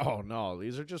Prize. No,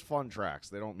 these are just fun tracks.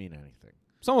 They don't mean anything.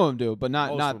 Some of them do, but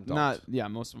not, yeah,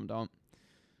 most of them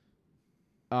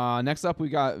don't. Next up, we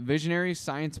got Visionary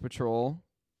Science Patrol,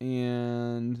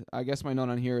 and I guess my note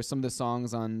on here is some of the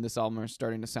songs on this album are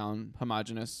starting to sound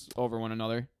homogenous over one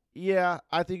another. Yeah,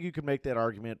 I think you could make that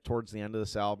argument towards the end of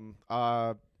this album.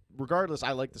 Regardless,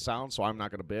 I like the sound, so I'm not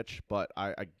going to bitch, but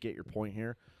I get your point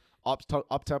here.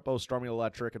 Up-tempo, strumming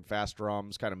electric, and fast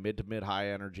drums, kind of mid to mid-high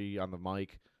energy on the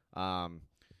mic.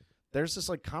 There's this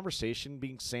like conversation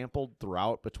being sampled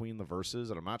throughout between the verses,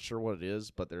 and I'm not sure what it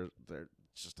is, but they're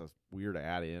just a weird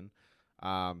add in.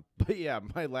 But yeah,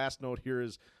 my last note here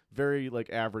is very like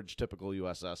average, typical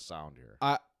USS sound here.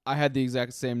 I had the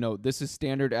exact same note. This is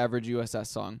standard average USS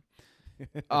song.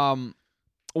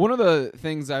 One of the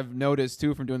things I've noticed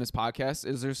too from doing this podcast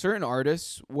is there's certain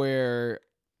artists where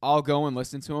I'll go and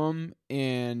listen to them,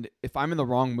 and if I'm in the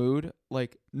wrong mood,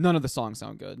 like none of the songs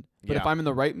sound good. But if I'm in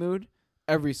the right mood,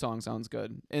 every song sounds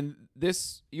good. And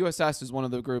this USS is one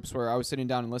of the groups where I was sitting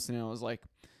down and listening, and I was like,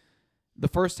 the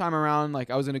first time around, like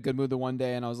I was in a good mood the one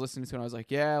day, and I was listening to it, and I was like,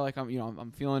 yeah, like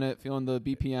I'm feeling it, feeling the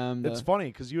BPM. It's funny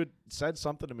because you had said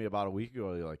something to me about a week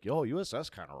ago. You're like, yo, USS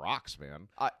kind of rocks, man.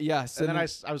 Yes. And then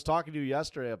I was talking to you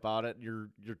yesterday about it, and your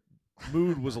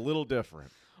mood was a little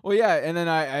different. Well, yeah, and then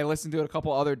I listened to it a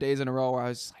couple other days in a row where I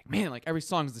was just like, man, like every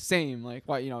song's the same. Like,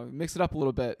 why, mix it up a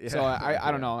little bit. Yeah. So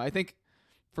I don't know. I think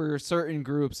for certain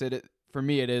groups, for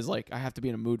me, it is like I have to be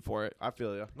in a mood for it. I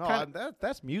feel you. No,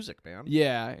 that's music, man.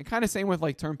 Yeah, and kind of same with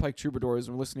like Turnpike Troubadours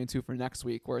we're listening to for next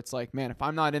week, where it's like, man, if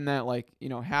I'm not in that like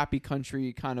happy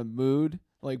country kind of mood,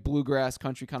 like bluegrass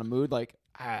country kind of mood, like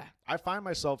I find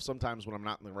myself sometimes when I'm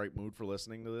not in the right mood for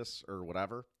listening to this or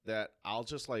whatever, that I'll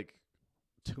just like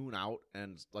tune out,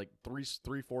 and like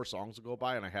three, 4 songs will go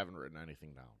by, and I haven't written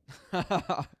anything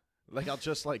down. Like, I'll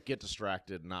just, like, get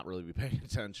distracted and not really be paying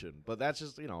attention. But that's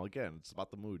just, again, it's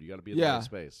about the mood. You got to be in the right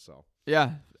space. So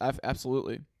yeah,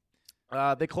 absolutely.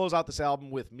 They close out this album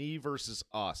with Me Versus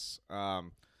Us.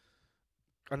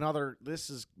 This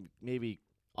is maybe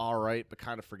all right, but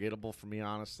kind of forgettable for me,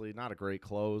 honestly. Not a great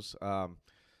close. Kind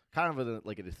of an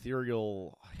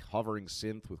ethereal, hovering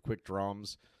synth with quick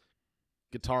drums.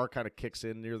 Guitar kind of kicks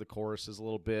in near the choruses a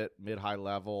little bit, mid-high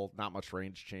level, not much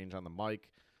range change on the mic.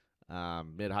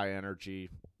 Mid-high energy.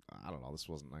 I don't know. This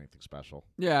wasn't anything special.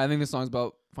 Yeah, I think this song's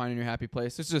about finding your happy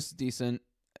place. It's just decent.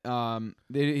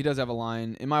 He does have a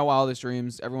line. In my wildest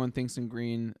dreams, everyone thinks in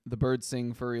green. The birds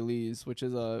sing furry leaves, which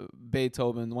is a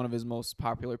Beethoven, one of his most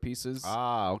popular pieces.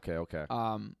 Okay.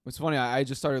 It's funny. I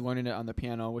just started learning it on the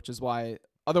piano, which is why.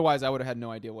 Otherwise, I would have had no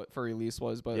idea what furry leaves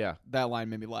was. But that line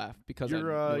made me laugh because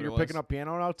you're picking up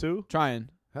piano now too. Trying.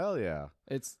 Hell yeah.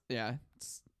 It's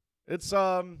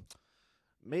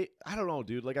I don't know,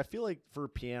 dude. Like, I feel like for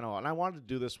piano, and I wanted to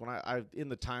do this when I in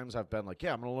the times I've been like,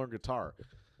 yeah, I'm gonna learn guitar.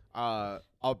 A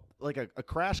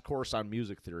crash course on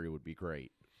music theory would be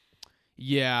great.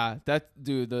 Yeah,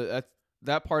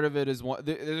 that part of it is one.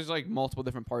 There's like multiple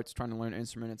different parts trying to learn an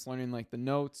instrument. It's learning like the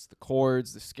notes, the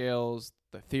chords, the scales,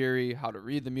 the theory, how to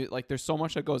read the music. Like, there's so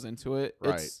much that goes into it.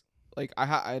 Right. It's like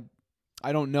I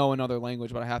don't know another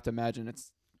language, but I have to imagine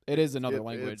it is another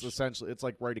language. It's essentially it's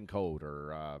like writing code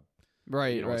or.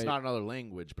 Right. It's not another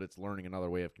language, but it's learning another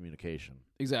way of communication.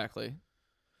 Exactly.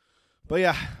 But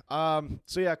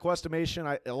yeah, Questimation,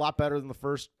 a lot better than the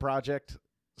first project.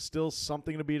 Still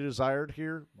something to be desired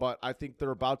here, but I think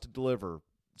they're about to deliver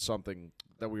something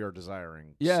that we are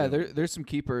desiring. Yeah, soon. there's some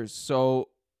keepers. So,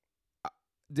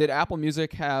 did Apple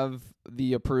Music have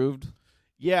the approved?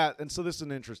 Yeah, and so this is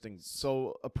an interesting.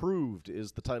 So approved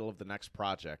is the title of the next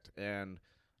project, and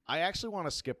I actually want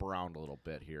to skip around a little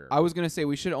bit here. I was gonna say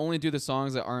we should only do the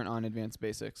songs that aren't on Advanced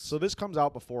Basics. So this comes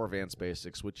out before Advanced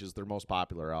Basics, which is their most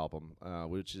popular album,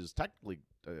 which is technically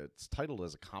it's titled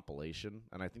as a compilation,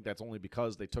 and I think that's only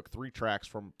because they took 3 tracks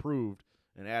from Approved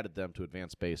and added them to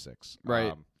Advanced Basics.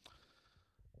 Right.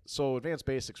 So Advanced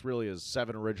Basics really is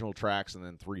 7 original tracks and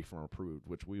then 3 from Approved,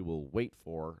 which we will wait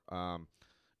for.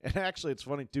 And actually, it's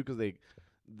funny too because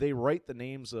they write the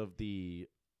names of the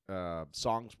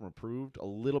songs from Approved a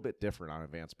little bit different on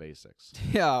Advanced Basics.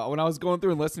 Yeah, when I was going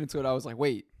through and listening to it, I was like,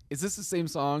 wait, is this the same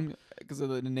song? Because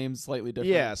the name's slightly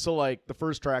different. Yeah, so like the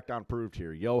first track on Approved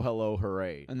here, Yo Hello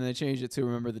Hooray. And then they changed it to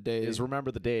Remember the Days. Is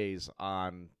Remember the Days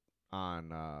on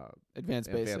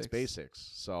Advanced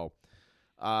Basics. So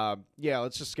yeah,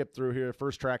 let's just skip through here.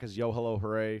 First track is Yo Hello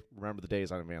Hooray, Remember the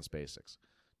Days on Advanced Basics.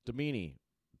 Domini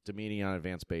on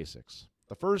Advanced Basics.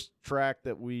 The first track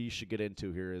that we should get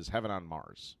into here is Heaven on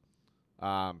Mars.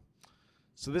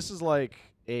 So this is like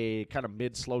a kind of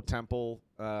mid-slow tempo,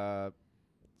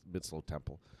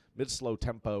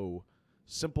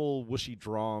 simple whooshy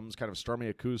drums, kind of strummy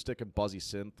acoustic and buzzy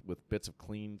synth with bits of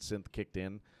clean synth kicked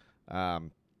in.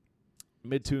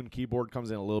 Mid-tune keyboard comes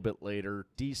in a little bit later.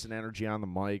 Decent energy on the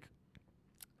mic.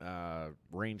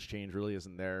 Range change really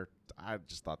isn't there. I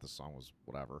just thought this song was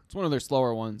whatever. It's one of their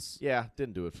slower ones. Yeah,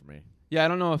 didn't do it for me. Yeah, I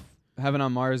don't know if Heaven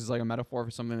on Mars is like a metaphor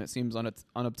for something that seems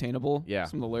unobtainable. Yeah.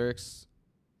 Some of the lyrics,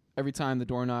 every time the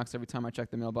door knocks, every time I check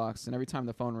the mailbox, and every time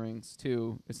the phone rings,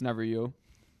 too, it's never you.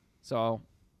 So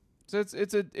it's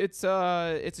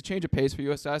a change of pace for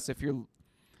USS.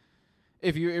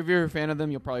 If you're a fan of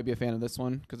them, you'll probably be a fan of this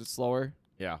one because it's slower.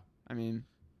 Yeah. I mean,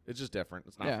 it's just different.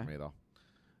 It's not for me, though.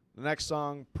 The next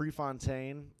song,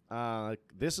 Prefontaine.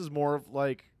 This is more of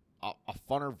like a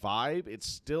funner vibe. It's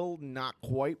still not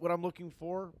quite what I'm looking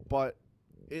for, but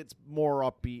it's more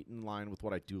upbeat in line with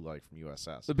what I do like from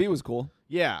USS. The beat was cool.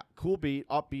 Yeah, cool beat,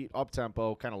 upbeat,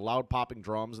 up-tempo, kind of loud popping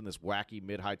drums and this wacky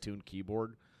mid-high tuned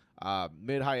keyboard.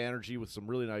 Mid-high energy with some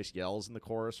really nice yells in the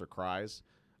chorus or cries.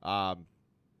 The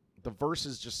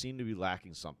verses just seem to be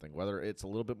lacking something, whether it's a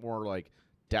little bit more like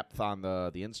depth on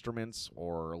the instruments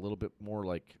or a little bit more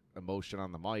like emotion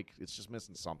on the mic. It's just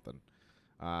missing something.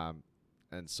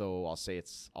 And so I'll say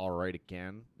it's all right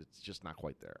again. It's just not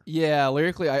quite there. Yeah,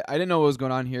 lyrically, I didn't know what was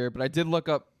going on here, but I did look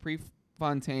up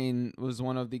Prefontaine was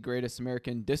one of the greatest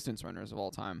American distance runners of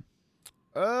all time.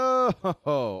 Oh,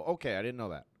 okay. I didn't know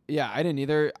that. Yeah, I didn't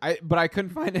either. But I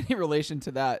couldn't find any relation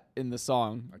to that in the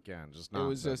song. Again, just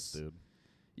nonsense, it was just, dude.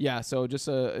 Yeah, so just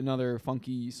another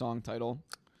funky song title.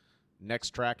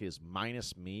 Next track is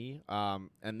Minus Me,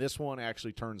 and this one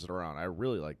actually turns it around. I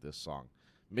really like this song.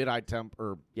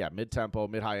 Mid-tempo,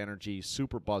 mid-high energy,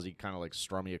 super buzzy, kind of like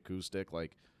strummy acoustic,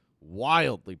 like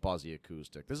wildly buzzy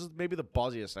acoustic. This is maybe the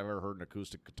buzziest I've ever heard an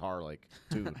acoustic guitar like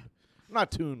tuned.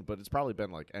 Not tuned, but it's probably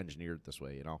been like engineered this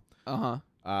way, you know.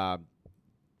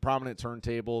 Prominent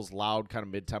turntables, loud kind of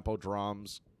mid-tempo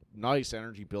drums, nice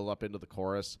energy build up into the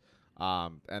chorus,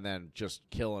 and then just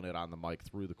killing it on the mic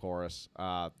through the chorus.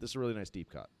 This is a really nice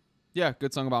deep cut. Yeah,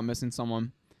 good song about missing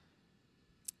someone.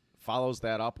 Follows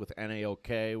that up with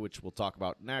NAOK, which we'll talk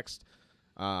about next.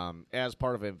 As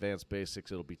part of Advanced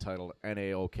Basics, it'll be titled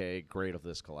NAOK, Grade of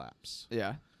This Collapse.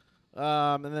 Yeah.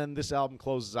 And then this album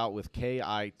closes out with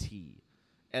KIT.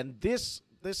 And this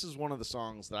is one of the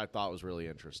songs that I thought was really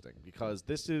interesting because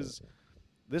this is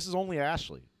only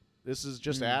Ashley. This is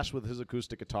just Ash with his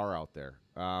acoustic guitar out there.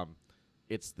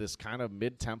 It's this kind of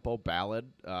mid-tempo ballad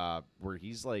where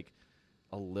he's like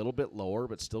a little bit lower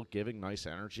but still giving nice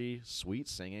energy, sweet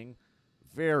singing.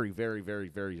 Very, very, very,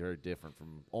 very, very different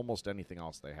from almost anything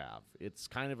else they have. It's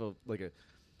kind of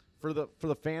for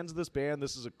the fans of this band,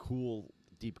 this is a cool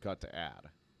deep cut to add.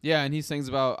 Yeah, and he sings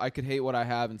about I could hate what I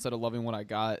have instead of loving what I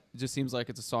got. It just seems like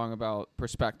it's a song about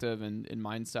perspective and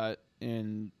mindset.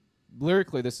 And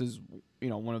lyrically, this is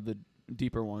one of the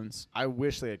deeper ones. I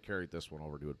wish they had carried this one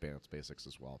over to Advanced Basics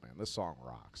as well, man. This song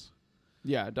rocks.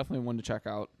 Yeah, definitely one to check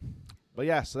out. But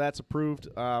yeah, so that's approved.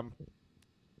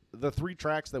 The 3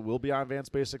 tracks that will be on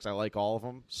Advanced Basics, I like all of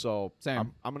them. So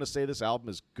Same. I'm going to say this album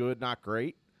is good, not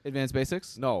great. Advanced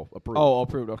Basics? No, approved. Oh,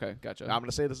 approved. Okay, gotcha. I'm going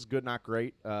to say this is good, not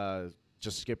great.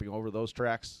 Just skipping over those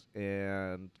tracks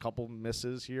and a couple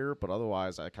misses here, but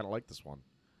otherwise I kind of like this one.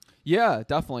 Yeah,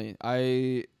 definitely.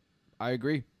 I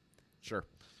agree. Sure.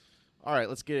 All right,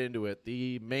 let's get into it.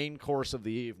 The main course of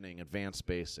the evening, Advanced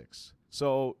Basics.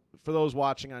 So for those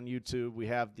watching on YouTube, we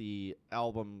have the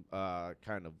album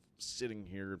kind of sitting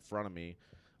here in front of me.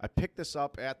 I picked this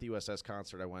up at the USS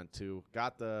concert I went to.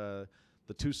 Got the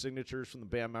 2 signatures from the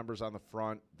band members on the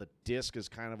front. The disc is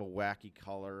kind of a wacky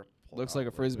color. Looks like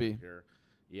a Frisbee. Here.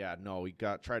 Yeah, no, he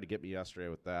tried to get me yesterday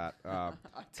with that.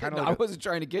 I wasn't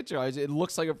trying to get you. It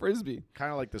looks like a Frisbee.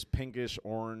 Kind of like this pinkish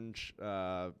orange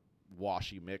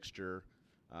washy mixture.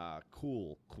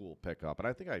 Cool pickup. And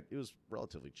I think it was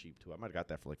relatively cheap too. I might have got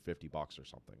that for like $50 or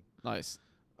something. Nice.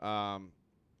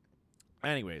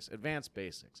 Anyways, Advanced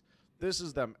Basics. This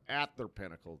is them at their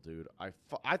pinnacle, dude.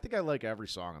 I think I like every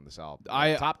song on this album,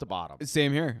 top to bottom.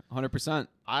 Same here, 100%.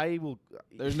 I will.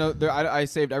 There's no. I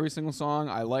saved every single song.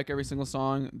 I like every single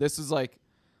song. This is like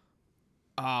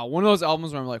one of those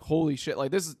albums where I'm like, holy shit!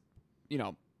 Like this is,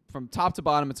 from top to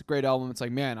bottom, it's a great album. It's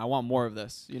like, man, I want more of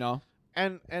this.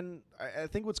 And I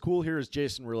think what's cool here is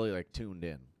Jason really like tuned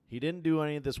in. He didn't do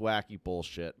any of this wacky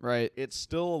bullshit. Right. It's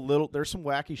still a little. There's some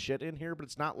wacky shit in here, but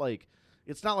it's not like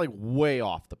way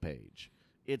off the page.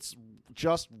 It's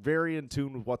just very in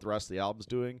tune with what the rest of the album's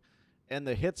doing. And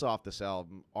the hits off this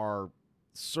album are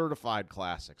certified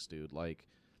classics, dude. Like,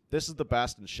 This Is the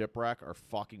Best and Shipwreck are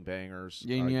fucking bangers.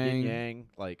 Yin Yang. Yin Yang.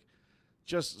 Like,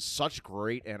 just such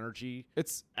great energy.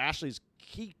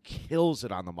 He kills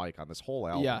it on the mic on this whole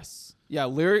album. Yes. Yeah,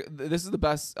 this is the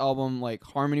best album, like,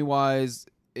 harmony-wise,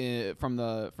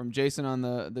 from Jason on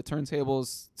the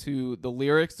turntables to the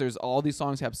lyrics. There's all these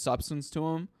songs have substance to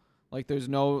them. Like there's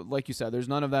no, like you said, there's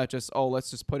none of that. Just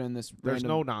let's just put in this. There's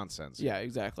no nonsense. Yeah,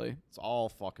 exactly. It's all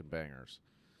fucking bangers.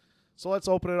 So let's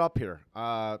open it up here.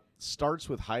 Starts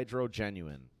with Hydro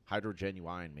Genuine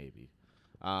maybe.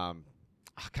 Kind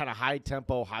of high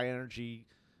tempo, high energy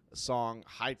song,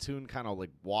 high tune, kind of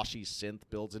like washy synth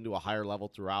builds into a higher level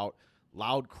throughout.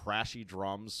 Loud, crashy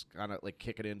drums kind of like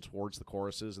kicking in towards the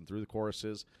choruses and through the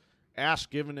choruses. Ash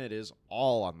giving it his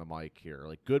all on the mic here.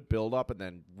 Like good build up and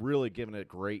then really giving it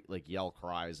great like yell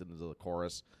cries into the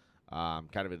chorus.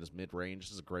 Kind of in this mid range.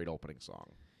 This is a great opening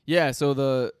song. Yeah, so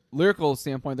the lyrical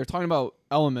standpoint, they're talking about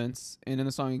elements, and in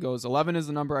the song it goes, 11 is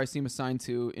the number I seem assigned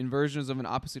to. Inversions of an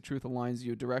opposite truth aligns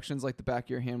you. Directions like the back of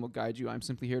your hand will guide you. I'm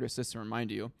simply here to assist and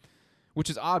remind you. Which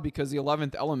is odd because the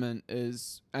 11th element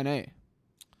is Na.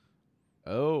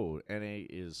 Oh, Na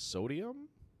is sodium?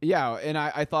 Yeah, and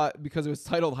I thought because it was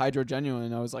titled Hydro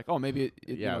Genuine, I was like, oh, maybe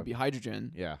it'd be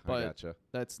hydrogen. Yeah, but I gotcha.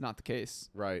 That's not the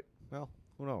case. Right. Well,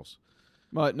 who knows?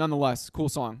 But nonetheless, cool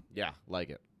song. Yeah,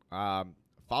 like it.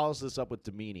 Follows this up with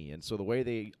Domini, and so the way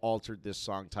they altered this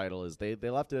song title is they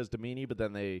left it as Domini, but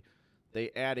then they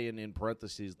add in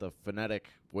parentheses the phonetic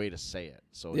way to say it.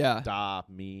 So it's da,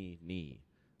 mi, ni.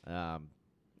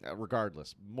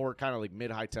 Regardless, more kind of like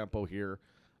mid-high tempo here.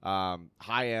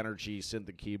 High energy synth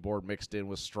and keyboard mixed in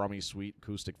with strummy, sweet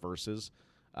acoustic verses.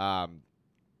 And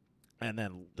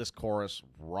then this chorus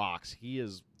rocks. He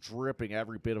is dripping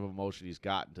every bit of emotion he's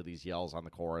got into these yells on the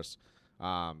chorus.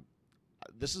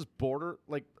 This is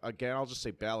again, I'll just say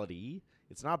ballad-y.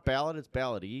 It's not ballad, it's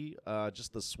ballad-y.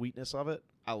 Just the sweetness of it.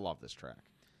 I love this track.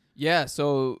 Yeah,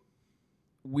 so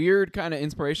weird kind of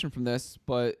inspiration from this,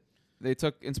 but they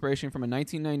took inspiration from a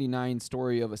 1999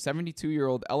 story of a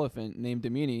 72-year-old elephant named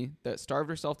Domini that starved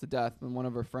herself to death when one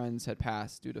of her friends had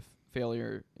passed due to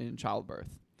failure in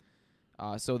childbirth.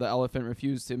 So the elephant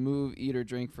refused to move, eat, or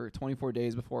drink for 24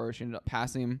 days before she ended up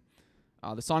passing.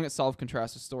 The song itself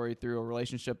contrasts the story through a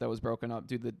relationship that was broken up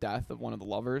due to the death of one of the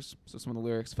lovers. So some of the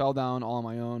lyrics, fell down all on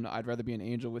my own. I'd rather be an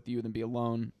angel with you than be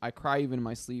alone. I cry even in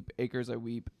my sleep. Acres I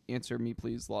weep. Answer me,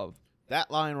 please, love. That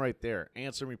line right there,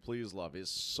 answer me, please, love, is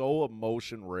so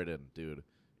emotion-ridden, dude.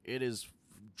 It is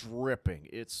dripping.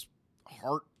 It's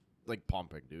heart,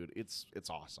 pumping, dude. It's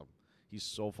awesome. He's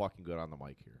so fucking good on the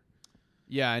mic here.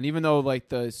 Yeah, and even though,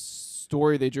 the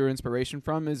story they drew inspiration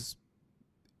from is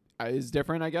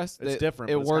different, I guess. It's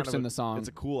different. It works in the song. It's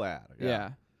a cool ad.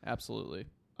 Yeah, absolutely.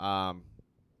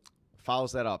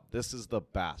 Follows that up. This Is the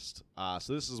Best.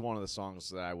 So this is one of the songs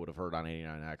that I would have heard on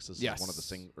 89X. This is one of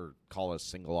the call it a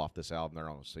single off this album. They're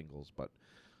on singles, but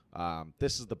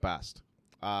This Is the Best.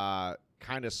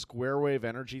 Kind of square wave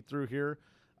energy through here,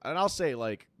 and I'll say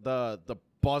the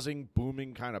buzzing,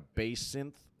 booming kind of bass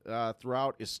synth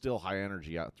throughout is still high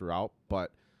energy throughout,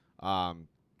 but I'll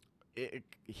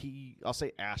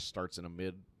say Ash starts in a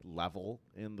mid level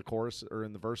in the chorus or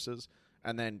in the verses,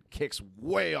 and then kicks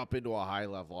way up into a high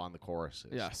level on the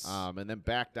choruses. Yes. And then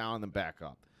back down and then back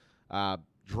up.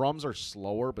 Drums are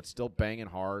slower, but still banging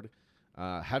hard.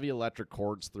 Heavy electric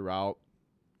chords throughout.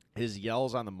 His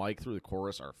yells on the mic through the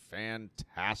chorus are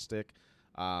fantastic.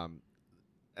 And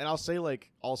I'll say,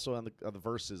 also on the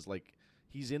verses,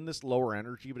 he's in this lower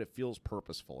energy, but it feels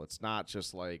purposeful. It's not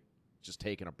just, just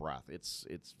taking a breath.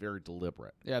 It's very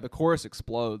deliberate. Yeah, the chorus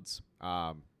explodes.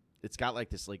 it's got like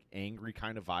this like angry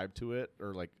kind of vibe to it,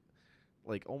 or like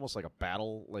almost like a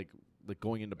battle, like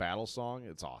going into battle song.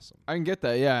 It's awesome. I can get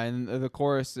that, yeah. And the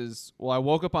chorus is, well, I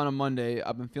woke up on a Monday.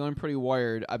 I've been feeling pretty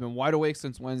wired. I've been wide awake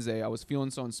since Wednesday. I was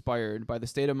feeling so inspired by the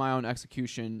state of my own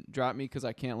execution. Drop me because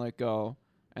I can't let go.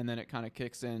 And then it kind of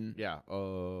kicks in. Yeah.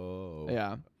 Oh.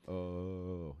 Yeah.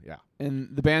 Oh. Yeah.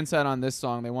 And the band said on this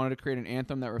song they wanted to create an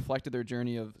anthem that reflected their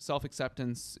journey of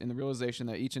self-acceptance and the realization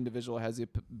that each individual has the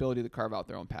ability to carve out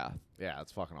their own path. Yeah,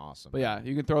 it's fucking awesome. But yeah,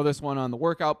 you can throw this one on the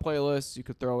workout playlist. You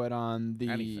could throw it on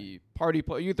the party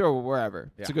play. You can throw it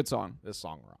wherever. Yeah. It's a good song. This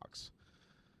song rocks.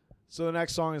 So the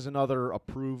next song is another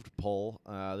approved pull.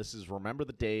 This is Remember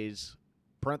the Days,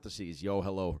 parentheses, yo,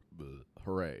 hello,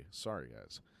 hooray. Sorry,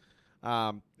 guys.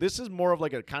 This is more of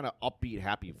like a kind of upbeat,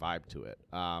 happy vibe to it.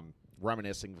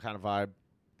 Reminiscing kind of vibe.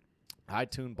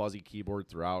 High-tuned, buzzy keyboard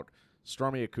throughout.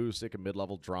 Strummy acoustic and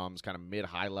mid-level drums, kind of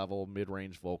mid-high level,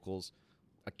 mid-range vocals.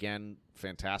 Again,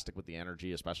 fantastic with the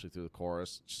energy, especially through the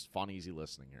chorus. Just fun, easy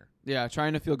listening here. Yeah,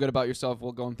 trying to feel good about yourself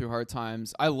while going through hard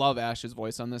times. I love Ash's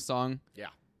voice on this song. Yeah.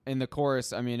 In the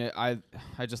chorus, I mean, I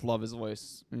just love his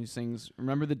voice. When he sings,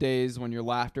 remember the days when your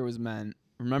laughter was meant.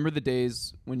 Remember the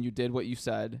days when you did what you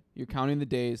said. You're counting the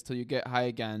days till you get high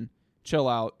again. Chill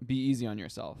out. Be easy on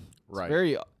yourself. It's right.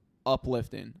 Very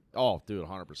uplifting. Oh, dude,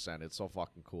 100%. It's so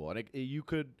fucking cool. And you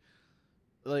could,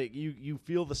 like, you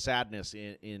feel the sadness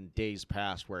in days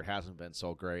past where it hasn't been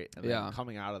so great. And then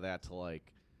coming out of that to,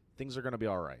 like, things are going to be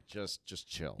all right. Just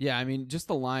chill. Yeah, I mean, just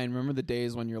the line, remember the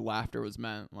days when your laughter was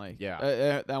meant. Like,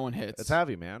 that one hits. It's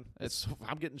heavy, man.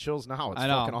 I'm getting chills now. It's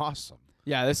fucking awesome.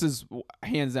 Yeah, this is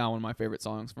hands down one of my favorite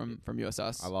songs from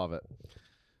USS. I love it.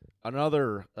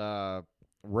 Another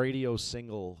radio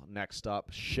single next up,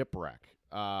 Shipwreck.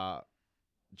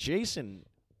 Jason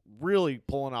really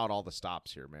pulling out all the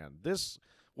stops here, man.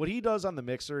 What he does on the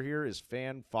mixer here is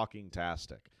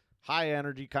fan-fucking-tastic. High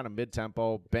energy, kind of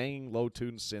mid-tempo, banging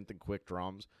low-tuned synth and quick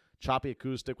drums, choppy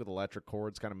acoustic with electric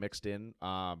chords kind of mixed in.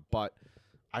 But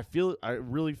I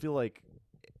really feel like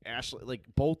Ashley, like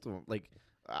both of them, like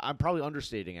I'm probably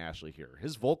understating Ashley here.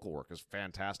 His vocal work is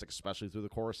fantastic, especially through the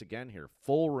chorus again here.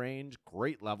 Full range,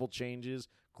 great level changes,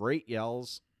 great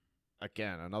yells.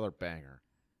 Again, another banger.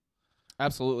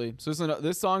 Absolutely. So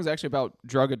this song is actually about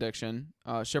drug addiction.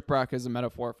 Shipwreck is a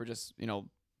metaphor for just,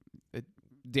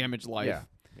 damaged life.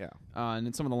 Yeah. And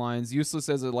in some of the lines, useless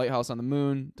as a lighthouse on the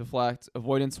moon, deflect,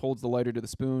 avoidance holds the lighter to the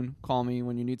spoon, call me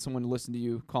when you need someone to listen to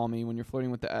you, call me when you're flirting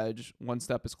with the edge, one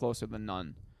step is closer than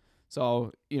none.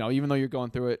 So, even though you're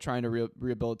going through it, trying to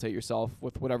rehabilitate yourself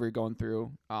with whatever you're going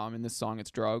through, in this song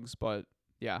it's drugs, but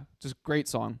yeah, just great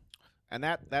song. And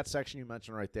that section you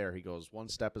mentioned right there, he goes, one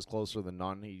step is closer than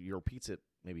none. He repeats it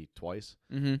maybe twice.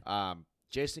 Mm-hmm.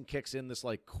 Jason kicks in this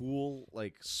like cool,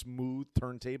 like smooth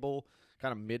turntable,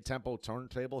 kind of mid-tempo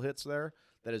turntable hits there.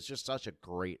 That is just such a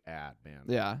great ad, man.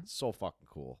 Yeah. It's so fucking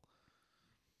cool.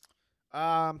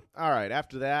 All right.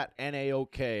 After that,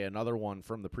 NAOK, another one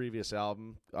from the previous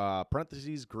album.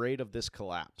 Parentheses, grade of this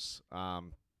collapse.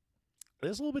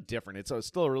 It's a little bit different. It's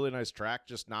still a really nice track,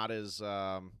 just not as...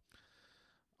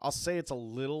 I'll say it's a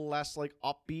little less like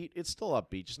upbeat. It's still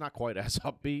upbeat, just not quite as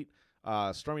upbeat.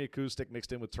 Strummy acoustic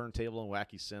mixed in with turntable and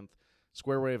wacky synth.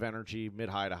 Square wave energy,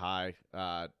 mid-high to high.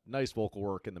 Nice vocal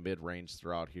work in the mid-range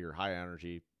throughout here. High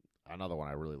energy. Another one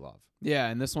I really love. Yeah,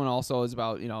 and this one also is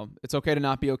about, it's okay to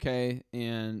not be okay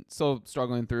and still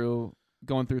going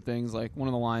through things. Like one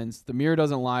of the lines, the mirror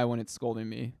doesn't lie when it's scolding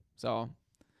me. So,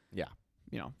 yeah.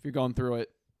 If you're going through it,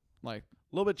 like...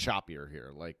 A little bit choppier here.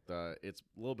 Like it's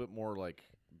a little bit more like...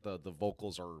 The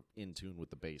vocals are in tune with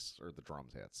the bass or the drum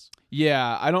hits.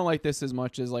 Yeah, I don't like this as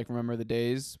much as like Remember the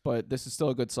Days, but this is still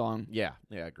a good song. Yeah,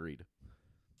 agreed.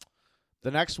 The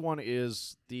next one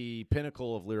is the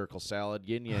pinnacle of lyrical salad,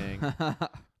 Yin Yang.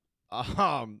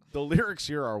 The lyrics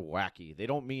here are wacky. They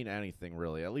don't mean anything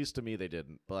really. At least to me they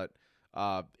didn't. But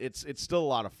it's still a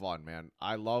lot of fun, man.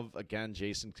 I love again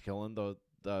Jason killing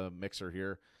the mixer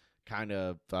here. Kind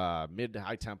of mid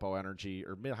high tempo energy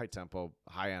or mid high tempo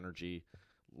high energy.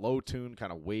 Low tune,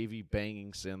 kind of wavy,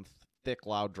 banging synth, thick,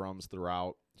 loud drums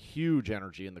throughout. Huge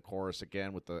energy in the chorus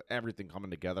again with everything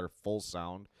coming together, full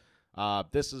sound.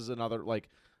 This is another like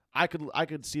I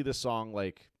could see this song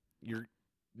like you're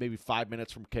maybe 5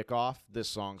 minutes from kickoff. This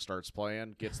song starts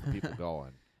playing, gets the people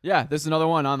going. Yeah, this is another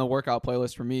one on the workout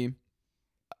playlist for me.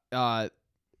 A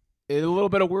little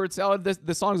bit of word salad.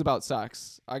 This song's about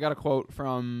sex. I got a quote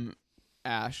from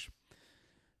Ash.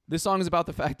 This song is about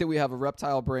the fact that we have a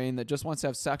reptile brain that just wants to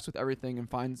have sex with everything and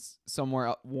finds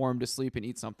somewhere warm to sleep and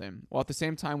eat something. While at the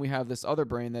same time, we have this other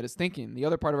brain that is thinking, the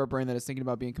other part of our brain that is thinking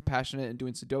about being compassionate and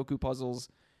doing Sudoku puzzles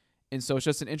And so it's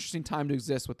just an interesting time to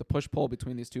exist with the push-pull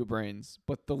between these two brains.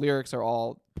 But the lyrics are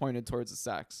all pointed towards the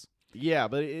sex. Yeah,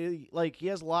 but like he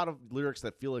has a lot of lyrics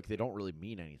that feel like they don't really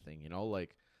mean anything,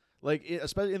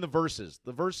 especially in the verses.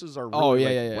 The verses are really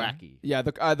wacky. Yeah,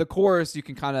 the chorus you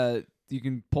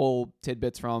can pull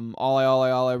tidbits from. All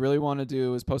I really want to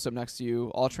do is post up next to you.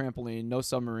 All trampoline, no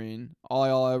submarine.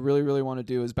 All I really want to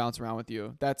do is bounce around with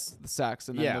you. That's the sex.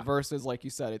 And then the verses, like you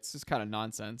said, it's just kind of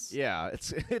nonsense. Yeah,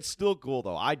 it's still cool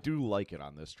though. I do like it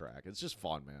on this track. It's just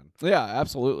fun, man. Yeah,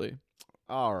 absolutely.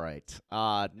 All right.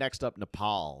 Next up,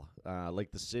 Nepal.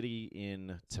 Like the city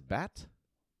in Tibet?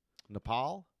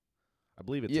 Nepal? I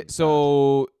believe it's in Tibet.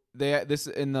 So this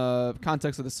in the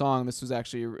context of the song, this was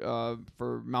actually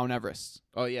for Mount Everest.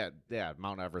 Oh, yeah. Yeah,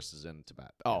 Mount Everest is in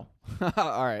Tibet. Oh.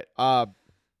 All right.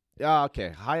 Okay.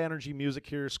 High energy music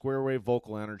here, square wave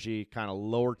vocal energy, kind of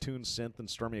lower tune synth and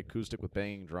stormy acoustic with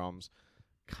banging drums.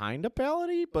 Kind of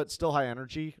ballady, but still high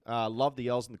energy. Love the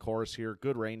yells in the chorus here.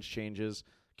 Good range changes.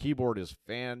 Keyboard is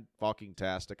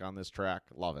fan-fucking-tastic on this track.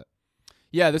 Love it.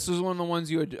 Yeah, this was one of the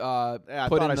ones you had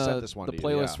put in the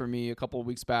playlist for me a couple of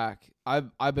weeks back. I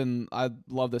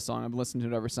love this song. I've been listening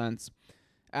to it ever since.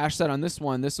 Ash said on this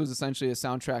one, this was essentially a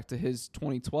soundtrack to his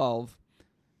 2012.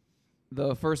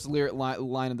 The first lyric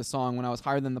line of the song, when I was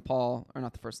higher than Nepal, or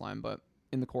not the first line, but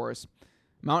in the chorus,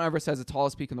 Mount Everest has the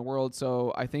tallest peak in the world,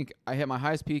 so I think I hit my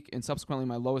highest peak and subsequently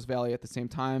my lowest valley at the same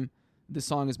time. This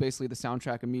song is basically the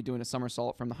soundtrack of me doing a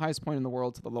somersault from the highest point in the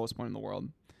world to the lowest point in the world.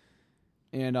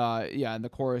 And in the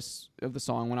chorus of the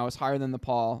song, when I was higher than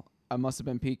Nepal, I must have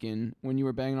been peaking. When you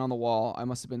were banging on the wall, I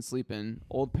must have been sleeping.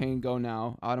 Old pain go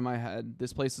now, out of my head.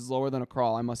 This place is lower than a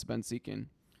crawl, I must have been seeking.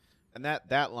 And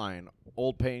that line,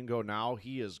 old pain go now,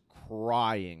 he is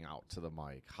crying out to the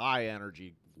mic. High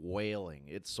energy, wailing.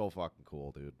 It's so fucking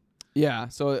cool, dude. Yeah,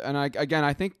 so, and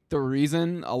I think the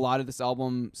reason a lot of this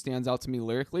album stands out to me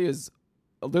lyrically is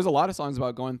there's a lot of songs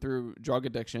about going through drug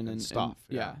addiction and stuff.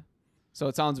 Yeah. So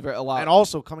it sounds a lot. And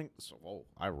also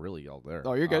I really yelled there.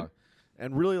 Oh, you're good.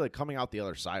 And really like coming out the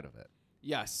other side of it.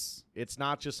 Yes. It's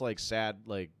not just like sad,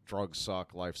 like drugs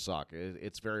suck, life suck.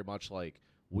 It's very much like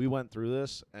we went through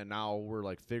this and now we're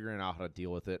like figuring out how to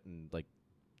deal with it and like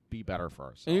be better for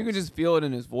ourselves. And you can just feel it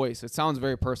in his voice. It sounds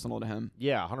very personal to him.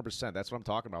 Yeah, 100%. That's what I'm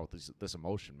talking about with this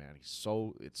emotion, man. It's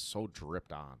so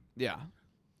dripped on. Yeah.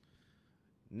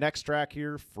 Next track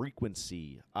here,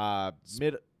 Frequency.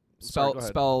 Spelled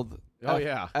Freak.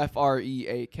 Yeah,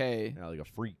 like a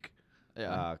freak.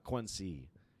 Yeah.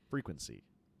 Frequency.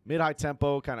 Mid-high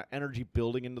tempo, kind of energy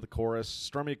building into the chorus.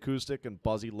 Strummy acoustic and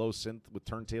buzzy low synth with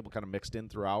turntable kind of mixed in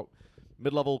throughout.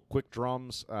 Mid-level quick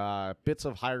drums. Bits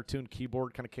of higher tuned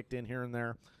keyboard kind of kicked in here and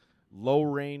there. Low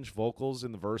range vocals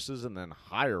in the verses and then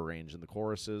higher range in the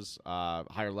choruses.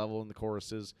 Higher level in the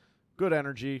choruses. Good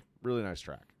energy. Really nice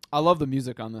track. I love the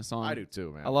music on this song. I do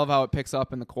too, man. I love how it picks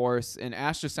up in the chorus. And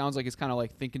Ash just sounds like he's kind of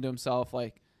like thinking to himself,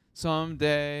 like,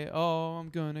 someday, oh, I'm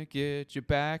going to get you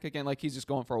back again. Like he's just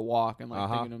going for a walk and like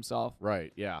thinking to himself.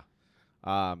 Right, yeah.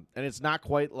 And it's not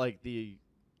quite like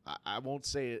I won't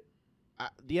say it.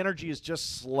 The energy is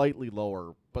just slightly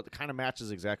lower, but it kind of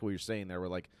matches exactly what you're saying there. Where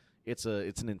like it's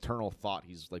an internal thought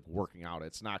he's like working out.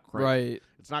 It's not right.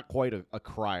 It's not quite a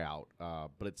cry out,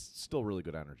 but it's still really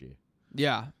good energy.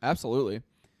 Yeah, absolutely.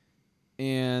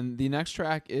 And the next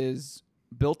track is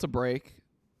Built to Break.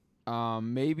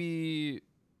 Maybe,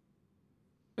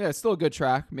 yeah, it's still a good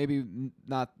track. Maybe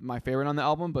not my favorite on the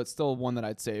album, but still one that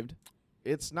I'd saved.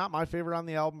 It's not my favorite on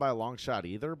the album by a long shot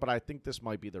either, but I think this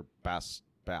might be their best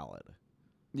ballad.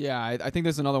 Yeah, I think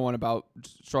there's another one about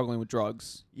struggling with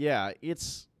drugs. Yeah,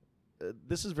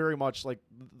 this is very much like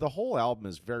the whole album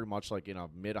is very much like in a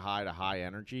mid-high to high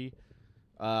energy.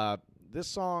 This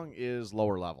song is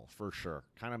lower level for sure.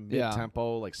 Kind of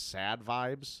mid-tempo, like sad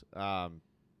vibes.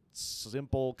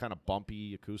 Simple, kind of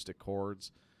bumpy acoustic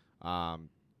chords.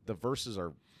 The verses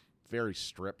are very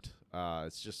stripped.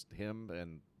 It's just him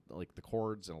and like the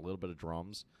chords and a little bit of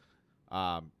drums.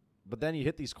 But then you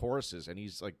hit these choruses and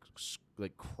he's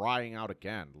like crying out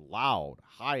again, loud,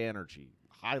 high energy,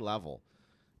 high level.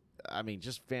 I mean,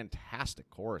 just fantastic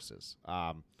choruses.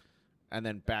 And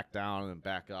then back down and then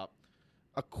back up.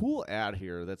 A cool ad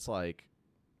here that's like,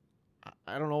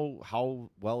 I don't know how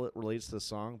well it relates to the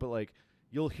song, but like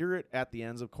you'll hear it at the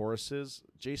ends of choruses.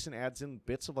 Jason adds in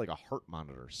bits of like a heart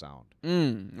monitor sound.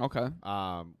 Okay.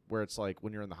 Where it's like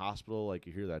when you're in the hospital, like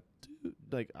you hear that,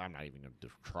 like I'm not even going to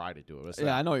try to do it.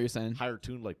 Yeah, I know what you're saying. Higher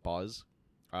tuned like buzz.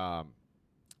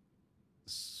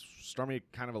 Stormy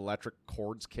kind of electric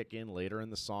chords kick in later in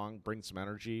the song, bring some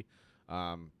energy,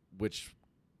 which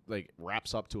like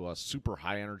wraps up to a super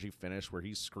high energy finish where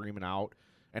he's screaming out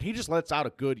and he just lets out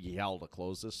a good yell to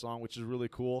close this song, which is really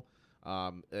cool.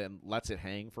 and lets it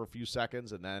hang for a few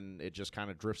seconds, and then it just kind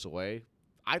of drifts away.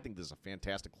 I think this is a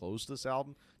fantastic close to this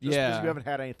album. Just because you haven't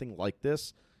had anything like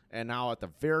this, and now at the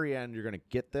very end you're going to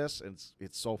get this, and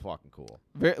it's so fucking cool.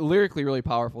 Lyrically really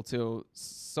powerful, too.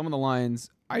 Some of the lines,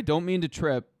 I don't mean to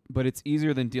trip, but it's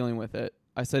easier than dealing with it.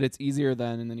 I said it's easier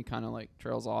than, and then he kind of like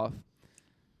trails off.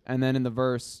 And then in the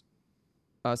verse,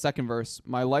 second verse,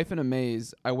 my life in a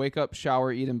maze, I wake up,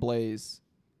 shower, eat, and blaze.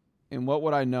 And what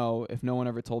would I know if no one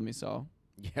ever told me so?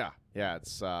 Yeah,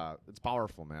 it's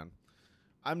powerful, man.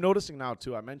 I'm noticing now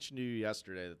too. I mentioned to you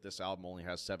yesterday that this album only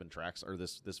has 7 tracks, or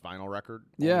this vinyl record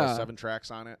only has 7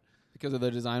 tracks on it because of the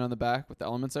design on the back with the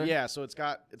elements there. Yeah, so it's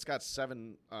got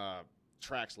 7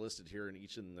 tracks listed here, in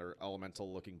each in their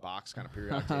elemental looking box, kind of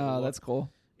periodic table. Oh, that's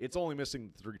cool. It's only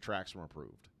missing 3 tracks from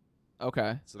approved.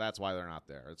 Okay, so that's why they're not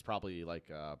there. It's probably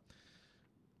like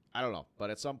I don't know,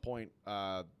 but at some point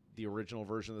the original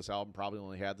version of this album probably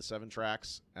only had the 7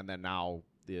 tracks, and then now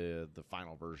the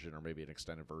final version, or maybe an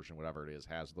extended version, whatever it is,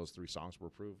 has those 3 songs were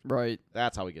approved. Right.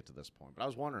 That's how we get to this point. But I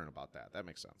was wondering about that. That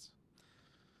makes sense.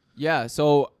 Yeah,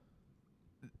 so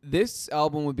this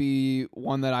album would be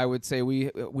one that I would say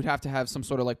we'd have to have some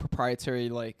sort of like proprietary,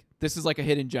 like, this is like a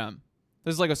hidden gem.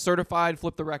 This is like a certified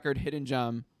flip the record hidden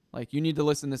gem. Like, you need to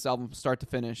listen to this album from start to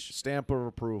finish. Stamp of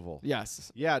approval.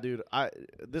 Yes. Yeah, dude.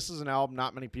 This is an album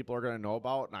not many people are going to know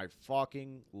about, and I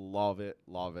fucking love it.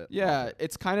 Love it. Yeah, love it.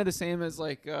 It's kind of the same as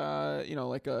like,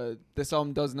 This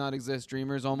Album Does Not Exist,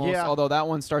 Dreamers almost. Yeah. Although that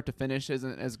one start to finish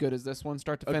isn't as good as this one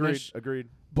start to finish. Agreed.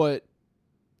 But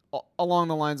along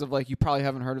the lines of like, you probably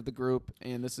haven't heard of the group,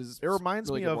 and this is It reminds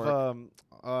really me good of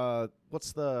work.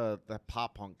 What's the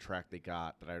pop punk track they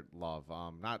got that I love?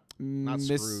 Not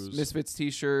Screws. Misfits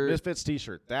T-shirt. Misfits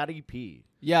T-shirt. That EP.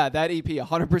 Yeah, that EP,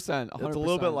 100%. It's a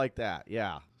little bit like that.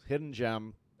 Yeah, hidden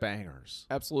gem bangers.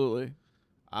 Absolutely.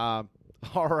 All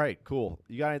right, cool.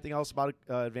 You got anything else about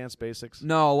Advanced Basics?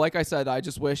 No, like I said, I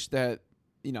just wish that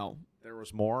there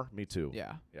was more. Me too.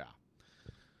 Yeah.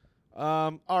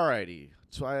 Alrighty.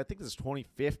 So I think this is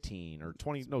 2015 or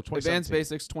 2017. Advanced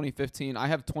Basics 2015. I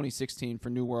have 2016 for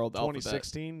New World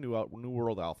 2016 Alphabet. New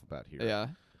World Alphabet here. Yeah.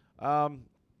 I'm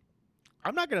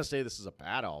not gonna say this is a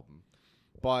bad album,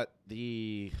 but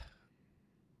we've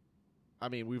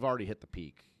already hit the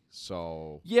peak.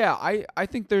 So yeah, I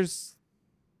think there's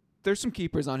some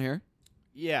keepers on here.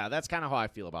 Yeah, that's kind of how I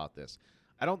feel about this.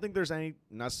 I don't think there's any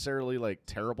necessarily like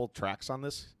terrible tracks on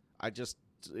this.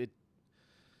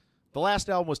 The last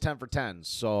album was 10 for 10,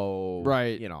 so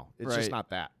right. It's just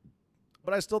not that.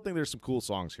 But I still think there's some cool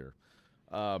songs here.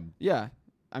 Yeah,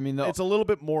 it's a little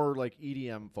bit more like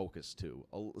EDM focused too,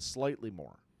 slightly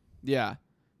more. Yeah,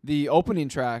 the opening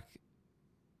track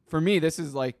for me, this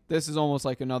is almost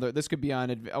like another. This could be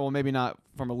on. Well, maybe not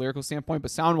from a lyrical standpoint, but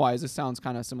sound wise, this sounds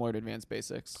kind of similar to Advanced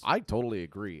Basics. I totally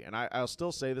agree, and I'll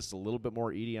still say this is a little bit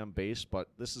more EDM based, but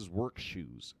this is Work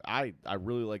Shoes. I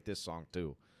really like this song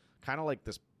too. Kind of like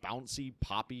this bouncy,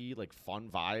 poppy, like fun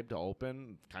vibe to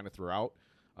open kind of throughout.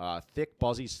 Thick,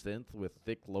 buzzy synth with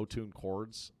thick, low-tuned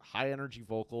chords, high-energy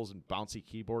vocals, and bouncy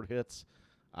keyboard hits.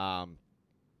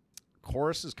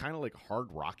 Chorus is kind of like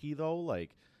hard rocky though.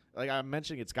 Like I'm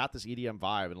mentioning, it's got this EDM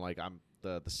vibe, and like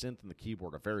the synth and the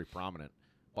keyboard are very prominent.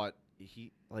 But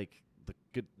the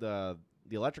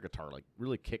electric guitar like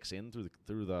really kicks in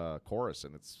through the chorus,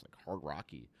 and it's like hard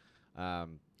rocky.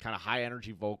 Kind of high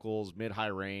energy vocals, mid-high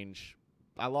range.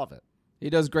 I love it. He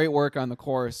does great work on the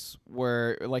chorus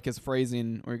where like his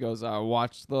phrasing where he goes,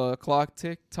 watch the clock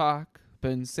tick tock,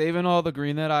 been saving all the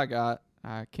green that I got.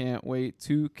 I can't wait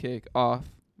to kick off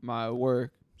my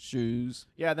work shoes.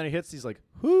 Yeah, and then he hits these like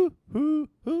hoo hoo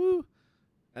hoo,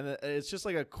 and it's just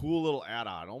like a cool little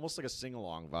add-on, almost like a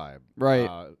sing-along vibe. Right.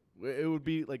 It would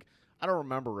be like, I don't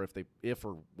remember if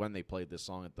or when they played this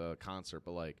song at the concert,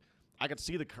 but like I could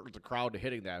see the crowd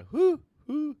hitting that hoo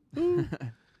hoo hoo.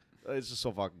 It's just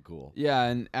so fucking cool. Yeah,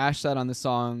 and Ash said on the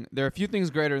song, there are a few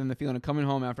things greater than the feeling of coming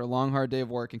home after a long, hard day of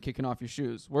work and kicking off your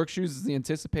shoes. Work shoes is the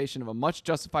anticipation of a much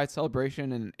justified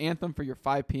celebration and an anthem for your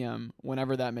 5 p.m.,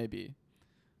 whenever that may be.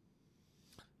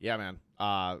 Yeah,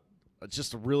 man.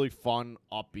 Just a really fun,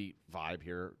 upbeat vibe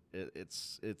here.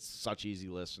 It's such easy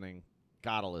listening.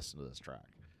 Gotta listen to this track.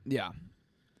 Yeah.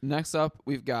 Next up,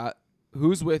 we've got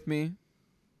Who's With Me,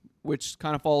 which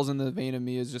kind of falls in the vein of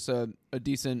me as just a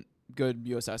decent, good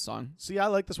USS song. See, I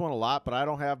like this one a lot, but I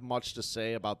don't have much to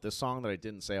say about this song that I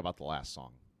didn't say about the last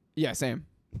song. Yeah, same.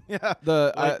 Yeah,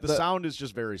 the sound is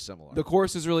just very similar. The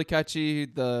chorus is really catchy.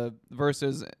 The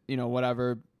verses,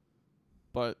 whatever,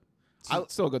 but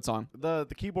still a good song. The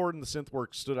keyboard and the synth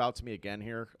work stood out to me again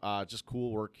here. Just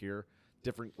cool work here.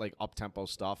 Different like up tempo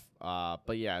stuff.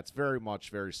 But yeah, it's very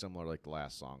similar like the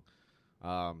last song.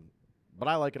 but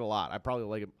I like it a lot. I probably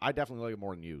like it. I definitely like it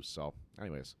more than you. So,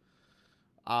 anyways,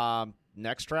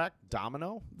 next track,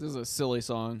 Domino. This is a silly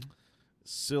song.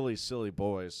 Silly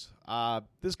boys.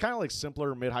 This is kind of like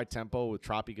simpler mid-high tempo with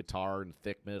choppy guitar and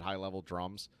thick mid-high level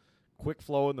drums. Quick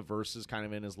flow in the verses, kind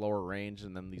of in his lower range,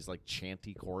 and then these like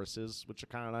chanty choruses, which are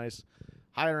kind of nice.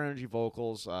 Higher energy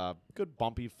vocals, good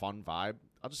bumpy, fun vibe.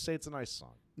 I'll just say it's a nice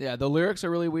song. Yeah, the lyrics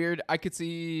are really weird. I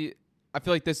feel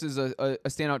like this is a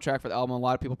standout track for the album. A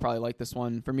lot of people probably like this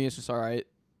one. For me, it's just all right.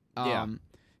 Yeah.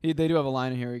 They do have a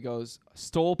line in here. He goes,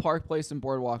 "Stole Park Place and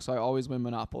Boardwalk, so I always win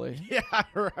Monopoly." Yeah, I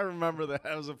remember that.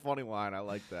 That was a funny line. I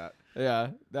like that. Yeah,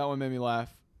 that one made me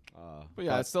laugh. But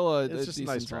yeah, it's still a just decent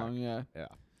a nice song. track. Yeah. Yeah.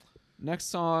 Next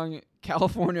song,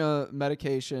 California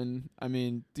Medication. I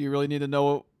mean, do you really need to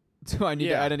know? Do I need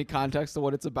to add any context to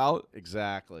what it's about?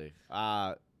 Exactly.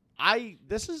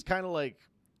 This is kind of like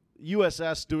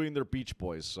USS doing their Beach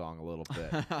Boys song a little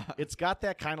bit. It's got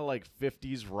that kind of like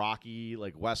 50s rocky,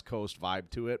 like West Coast vibe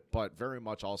to it, but very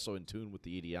much also in tune with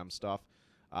the EDM stuff.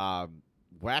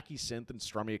 Wacky synth and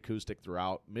strummy acoustic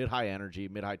throughout, mid-high energy,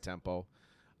 mid-high tempo.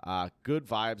 Good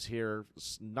vibes here.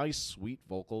 Nice, sweet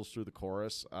vocals through the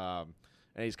chorus. And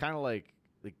he's kind of like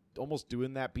almost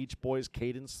doing that Beach Boys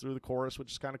cadence through the chorus,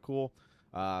 which is kind of cool.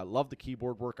 Love the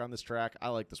keyboard work on this track. I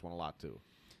like this one a lot too.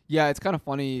 Yeah, it's kind of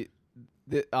funny.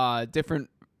 Different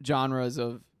genres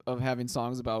of having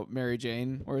songs about Mary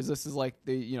Jane, whereas this is like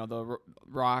the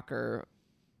rock or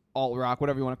alt rock,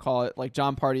 whatever you want to call it. Like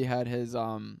John Party had his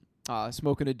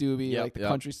Smoking a Doobie, like the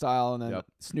country style, and then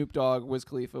Snoop Dogg, Wiz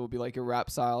Khalifa would be like your rap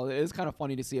style. It is kind of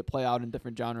funny to see it play out in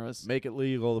different genres. Make it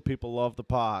legal. The people love the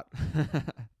pot.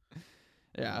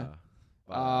 Yeah.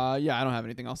 I don't have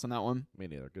anything else on that one. Me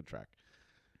neither. Good track.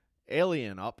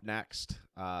 Alien up next.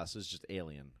 So it's just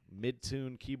Alien.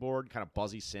 Mid-tune keyboard, kind of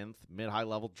buzzy synth, mid-high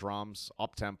level drums,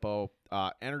 up-tempo.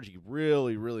 Energy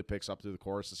really, really picks up through the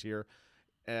choruses here.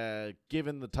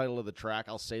 Given the title of the track,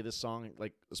 I'll say this song,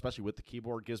 like especially with the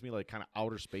keyboard, gives me like kind of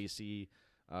outer spacey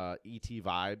ET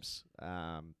vibes.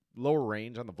 Lower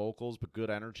range on the vocals, but good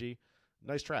energy.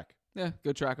 Nice track. Yeah,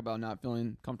 good track about not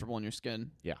feeling comfortable in your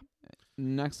skin. Yeah.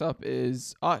 Next up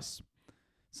is Us.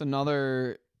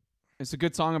 It's a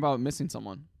good song about missing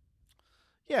someone.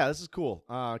 Yeah, this is cool.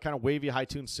 Kind of wavy high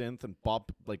tune synth and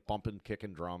bumping,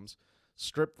 kicking drums.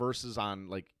 Strip verses on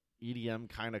like EDM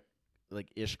kind of like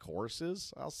ish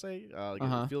choruses, I'll say.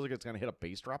 It feels like it's gonna hit a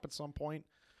bass drop at some point.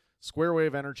 Square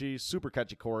wave energy, super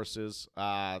catchy choruses.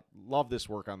 Love this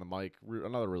work on the mic.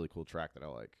 Another really cool track that I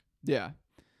like. Yeah.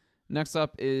 Next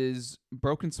up is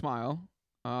Broken Smile.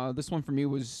 This one for me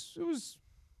was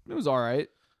all right.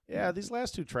 Yeah, these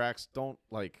last two tracks don't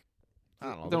like. I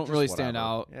don't know. Don't really stand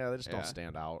out. Yeah, they just don't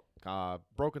stand out.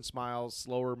 Broken Smiles,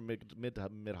 slower mid to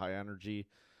mid high energy,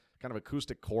 kind of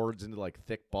acoustic chords into like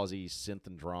thick buzzy synth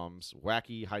and drums,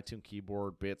 wacky high tune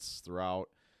keyboard bits throughout,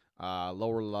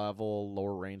 lower level,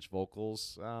 lower range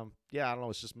vocals. I don't know.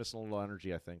 It's just missing a little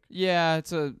energy, I think. Yeah,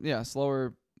 it's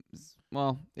slower.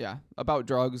 Well, yeah, about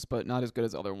drugs, but not as good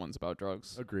as other ones about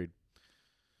drugs. Agreed.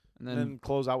 And then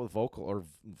close out with Vulcan.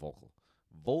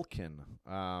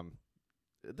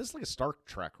 This is like a Star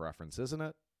Trek reference, isn't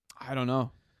it? I don't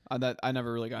know. I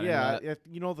never really got into that. Yeah,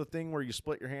 you know the thing where you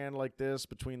split your hand like this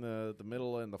between the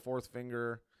middle and the fourth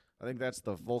finger? I think that's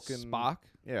the Vulcan. Spock?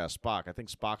 Yeah, Spock. I think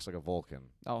Spock's like a Vulcan.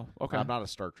 Oh, okay. I'm not a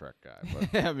Star Trek guy.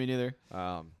 But yeah, me neither.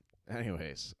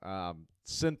 Anyways,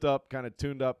 synth up, kind of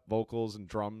tuned up vocals and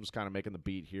drums kind of making the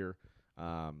beat here.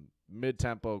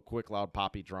 Mid-tempo, quick, loud,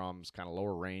 poppy drums, kind of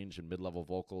lower range and mid-level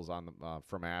vocals on the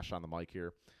from Ash on the mic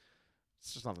here.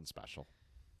 It's just nothing special.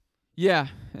 Yeah,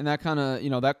 and that kind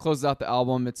of, that closes out the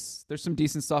album. There's some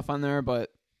decent stuff on there,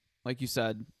 but like you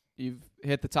said, you've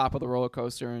hit the top of the roller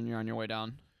coaster and you're on your way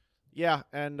down. Yeah,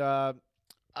 and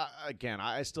again,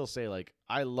 I still say, like,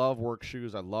 I love Work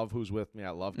Shoes. I love Who's With Me. I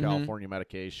love California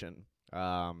Medication.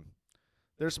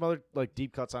 There's some other, like,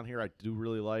 deep cuts on here I do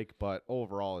really like, but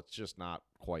overall, it's just not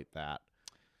quite that.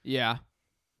 Yeah.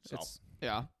 So,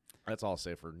 yeah. That's all I'll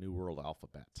say for New World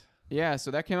Alphabet. Yeah,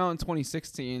 so that came out in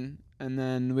 2016, and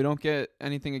then we don't get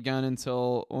anything again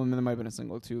until, there might have been a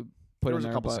single or two put in there. There was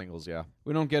a couple singles, yeah.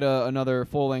 We don't get another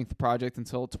full-length project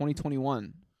until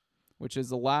 2021, which is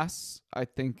the last, I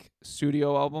think,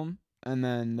 studio album, and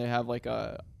then they have like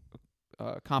a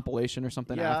compilation or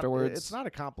something afterwards. It's not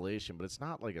a compilation, but it's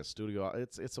not like a studio.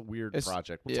 It's a weird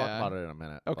project. We'll talk about it in a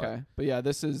minute. Okay, but yeah,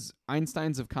 this is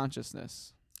Einsteins of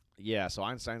Consciousness. Yeah, so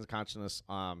Einsteins of Consciousness.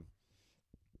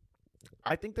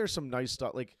 I think there's some nice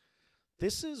stuff. Like,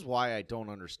 this is why I don't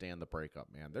understand the breakup,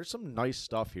 man. There's some nice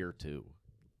stuff here too.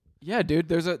 Yeah, dude.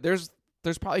 There's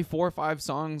probably 4 or 5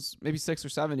 songs, maybe 6 or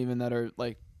 7 even, that are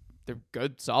like they're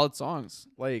good, solid songs.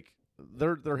 Like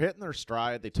they're hitting their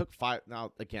stride. They took 5.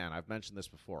 Now again, I've mentioned this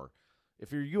before.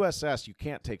 If you're USS, you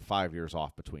can't take 5 years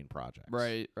off between projects.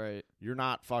 Right. You're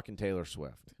not fucking Taylor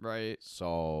Swift. Right.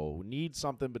 So need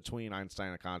something between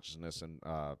Einstein of Consciousness and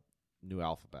New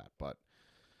Alphabet. But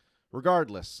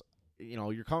regardless,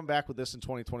 you're coming back with this in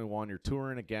 2021. You're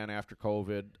touring again after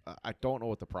COVID. I don't know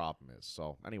what the problem is.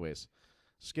 So anyways,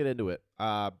 let's get into it.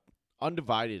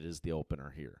 Undivided is the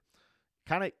opener here.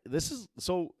 I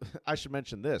should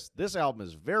mention this. This album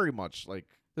is very much like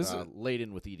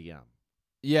laden with EDM.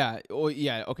 Yeah. Oh,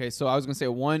 yeah. Okay. So I was gonna say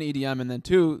 1 EDM and then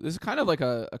 2. This is kind of like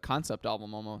a concept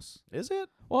album almost. Is it?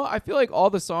 Well, I feel like all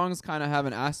the songs kind of have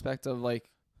an aspect of like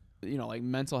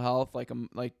mental health. Like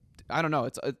I don't know.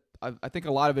 I think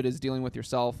a lot of it is dealing with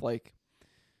yourself. Like,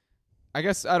 I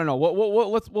guess I don't know.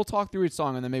 We'll talk through each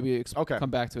song and then maybe come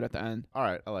back to it at the end. All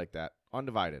right. I like that.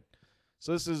 Undivided.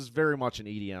 So this is very much an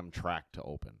EDM track to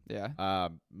open. Yeah.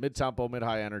 Mid-tempo,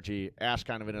 mid-high energy. Ash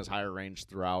kind of in his higher range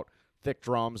throughout. Thick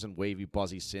drums and wavy,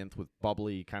 buzzy synth with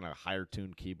bubbly, kind of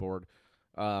higher-tuned keyboard.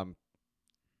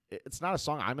 It's not a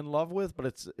song I'm in love with, but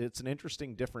it's an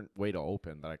interesting, different way to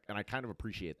open, and I kind of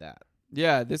appreciate that.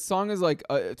 Yeah, this song is like,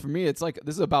 for me, it's like,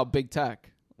 this is about big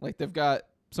tech. Like, they've got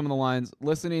some of the lines,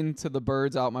 listening to the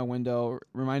birds out my window,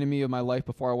 reminding me of my life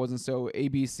before I wasn't so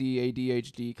ABC,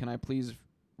 ADHD, can I please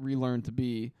relearn to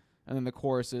be? And then the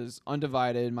chorus is,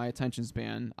 undivided, my attention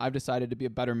span. I've decided to be a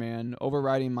better man,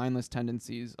 overriding mindless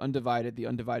tendencies, undivided, the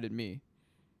undivided me.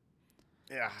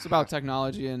 Yeah. It's about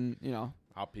technology and,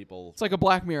 how people... It's like a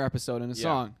Black Mirror episode in a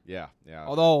song. Yeah.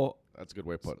 Although... That's a good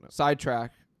way of putting it.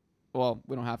 Sidetrack. Well,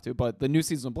 we don't have to, but the new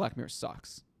season of Black Mirror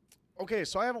sucks. Okay,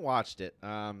 so I haven't watched it.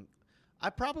 I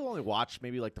probably only watched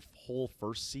maybe like the whole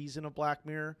first season of Black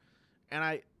Mirror, and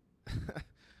I...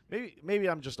 Maybe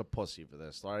I'm just a pussy for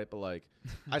this, all right? But, like,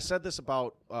 I said this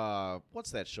about,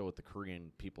 what's that show with the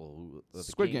Korean people?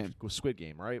 Squid Game. Squid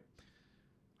Game, right?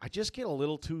 I just get a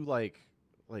little too, like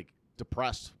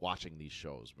depressed watching these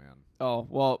shows, man. Oh,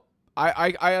 well,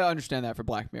 I understand that for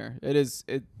Black Mirror.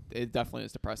 It definitely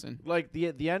is depressing. Like,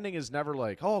 the ending is never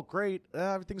like, oh, great,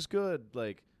 everything's good.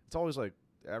 Like, it's always like,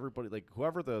 everybody, like,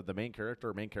 whoever the main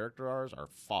character are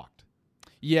fucked.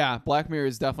 Yeah, Black Mirror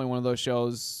is definitely one of those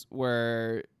shows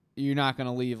where... you're not going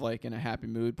to leave, like, in a happy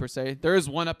mood, per se. There is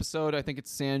one episode, I think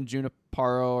it's San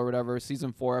Junipero or whatever,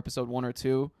 season 4, episode 1 or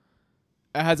 2.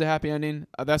 It has a happy ending.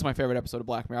 That's my favorite episode of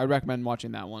Black Mirror. I'd recommend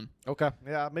watching that one. Okay.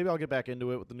 Yeah, maybe I'll get back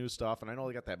into it with the new stuff. And I know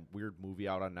they got that weird movie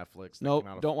out on Netflix. Nope,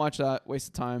 don't watch that. Waste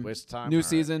of time. Waste of time? New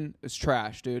season is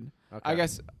trash, dude. Okay. I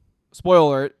guess,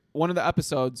 spoiler alert, one of the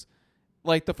episodes,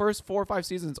 like, the first 4 or 5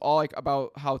 seasons, all, like,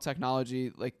 about how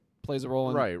technology, like, plays a role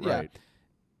in... Right.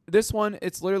 This one,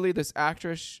 it's literally this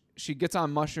actress. She gets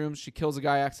on mushrooms. She kills a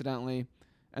guy accidentally.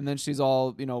 And then she's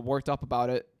all, worked up about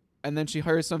it. And then she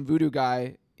hires some voodoo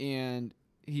guy. And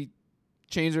he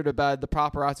chains her to bed. The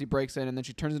paparazzi breaks in. And then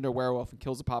she turns into a werewolf and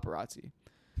kills the paparazzi.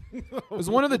 It was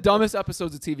one of the dumbest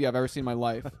episodes of TV I've ever seen in my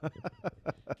life.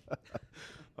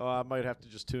 Oh, I might have to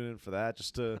just tune in for that.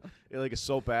 Just to, it's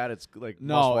so bad. It's like,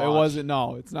 no, it wasn't.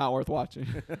 No, it's not worth watching.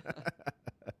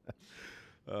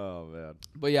 Oh, man.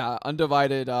 But yeah,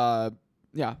 Undivided,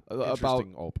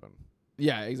 Interesting open.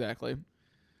 Yeah, exactly.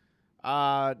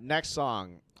 Next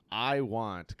song, I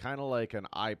Want. Kind of like an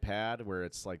iPad where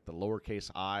it's like the lowercase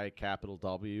I, capital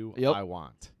W, Yep. I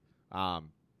Want.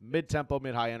 Mid-tempo,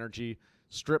 mid-high energy,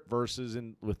 strip verses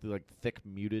with like thick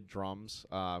muted drums.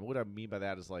 What I mean by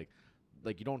that is like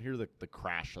you don't hear the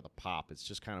crash of the pop. It's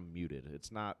just kind of muted.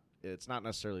 It's not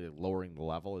necessarily lowering the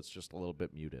level. It's just a little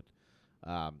bit muted.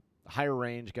 Higher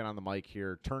range, get on the mic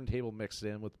here. Turntable mixed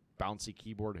in with bouncy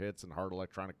keyboard hits and hard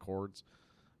electronic chords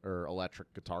or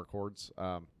electric guitar chords.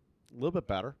 A little bit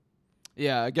better.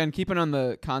 Yeah, again, keeping on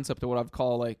the concept of what I've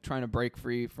called like trying to break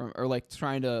free from, or like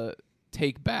trying to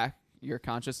take back your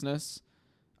consciousness.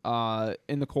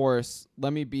 In the chorus,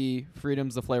 let me be,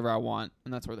 freedom's the flavor I want.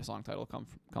 And that's where the song title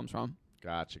comes from.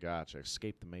 Gotcha.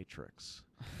 Escape the Matrix.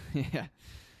 Yeah.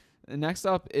 And next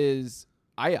up is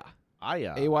Aya.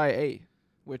 AYA.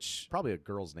 Which probably a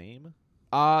girl's name.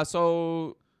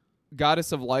 So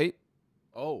Goddess of Light.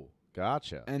 Oh,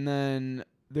 gotcha. And then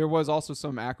there was also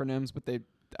some acronyms, but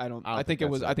I think it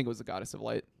was the Goddess of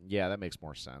Light. Yeah, that makes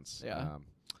more sense. Yeah.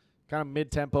 Kind of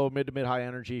mid-tempo, mid to mid-high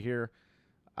energy here.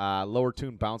 Lower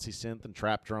tune bouncy synth and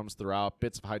trap drums throughout.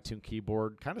 Bits of high tune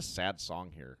keyboard. Kind of sad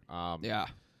song here. Yeah.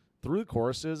 Through the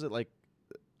choruses, it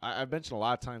I've mentioned a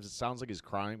lot of times, it sounds like he's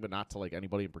crying, but not to like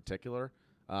anybody in particular.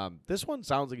 This one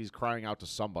sounds like he's crying out to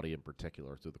somebody in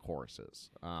particular through the choruses.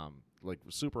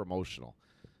 Super emotional.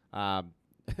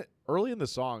 Early in the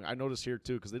song, I noticed here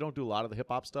too, because they don't do a lot of the hip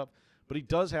hop stuff, but he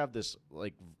does have this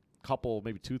like couple,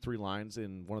 maybe 2-3 lines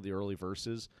in one of the early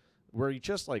verses where he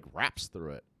just like raps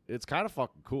through it. It's kind of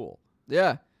fucking cool.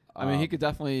 Yeah. I mean, he could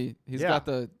definitely. He's got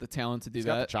the talent to do he's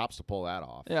that. Got the chops to pull that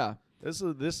off. Yeah. This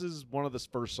is one of the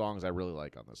first songs I really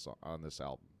like on this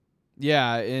album.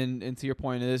 Yeah, and to your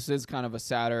point, this is kind of a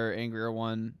sadder, angrier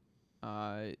one.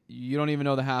 You don't even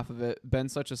know the half of it. Been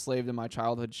such a slave to my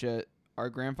childhood shit. Our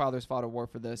grandfathers fought a war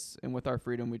for this, and with our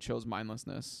freedom, we chose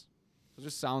mindlessness. It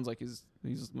just sounds like he's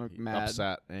like mad,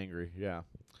 upset, angry. Yeah.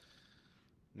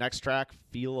 Next track,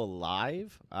 Feel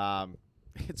Alive.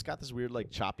 It's got this weird like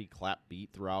choppy clap beat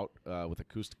throughout with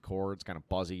acoustic chords, kind of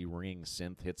buzzy, ringing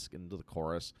synth hits into the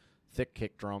chorus, thick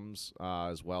kick drums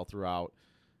as well throughout.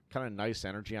 Kind of nice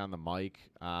energy on the mic.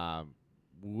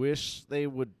 Wish they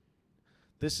would.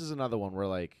 This is another one where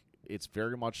like it's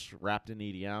very much wrapped in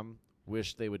EDM.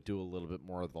 Wish they would do a little bit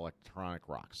more of the electronic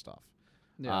rock stuff.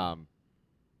 Yeah.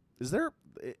 Is there?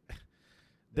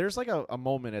 There's like a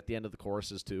moment at the end of the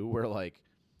choruses too, where like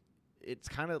it's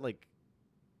kind of like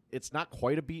it's not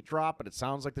quite a beat drop, but it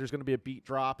sounds like there's going to be a beat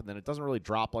drop, and then it doesn't really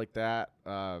drop like that.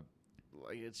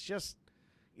 It's just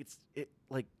it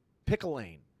like pick a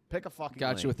lane, pick a fucking.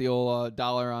 Got lane. you with the old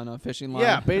dollar on a fishing line.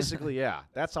 Yeah, basically, yeah.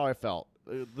 That's how I felt.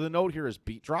 The note here is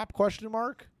beat drop ?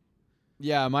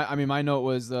 Yeah, my note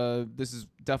was this is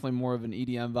definitely more of an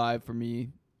EDM vibe for me,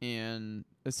 and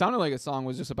it sounded like a song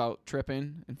was just about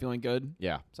tripping and feeling good.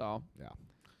 Yeah. So yeah.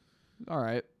 All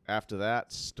right. After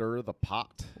that, Stir the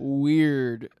Pot.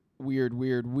 Weird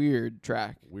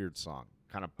track. Weird song.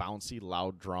 Kind of bouncy,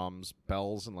 loud drums,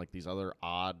 bells, and like these other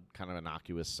odd kind of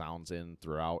innocuous sounds in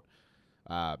throughout.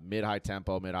 Mid-high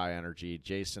tempo, mid-high energy.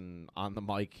 Jason on the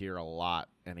mic here a lot,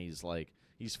 and he's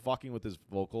fucking with his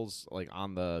vocals like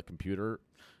on the computer,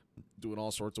 doing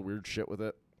all sorts of weird shit with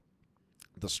it.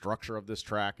 The structure of this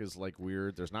track is like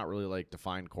weird. There's not really like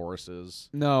defined choruses.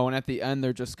 No, and at the end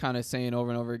they're just kind of saying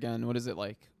over and over again, what is it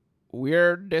like?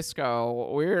 Weird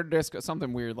disco,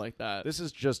 something weird like that. This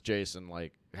is just Jason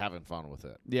like having fun with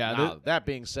it. Yeah. Now, that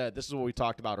being said, this is what we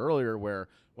talked about earlier, where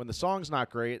when the song's not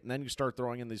great and then you start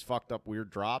throwing in these fucked up weird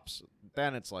drops,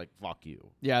 then it's like fuck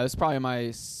you. Yeah, this is probably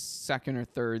my second or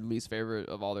third least favorite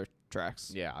of all their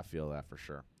tracks. Yeah, I feel that for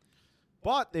sure.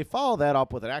 But they follow that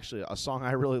up with actually a song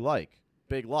I really like,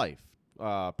 Big Life.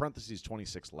 Parentheses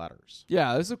 26 letters.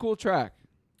 Yeah, this is a cool track.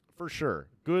 For sure.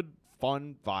 Good,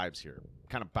 fun vibes here.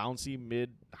 Kind of bouncy,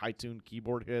 mid-high tune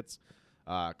keyboard hits,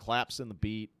 claps in the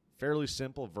beat, fairly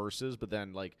simple verses, but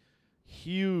then like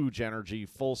huge energy,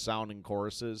 full sounding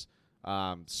choruses,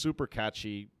 super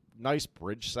catchy, nice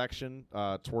bridge section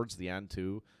towards the end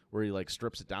too, where he like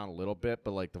strips it down a little bit,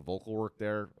 but like the vocal work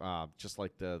there, just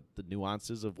like the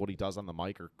nuances of what he does on the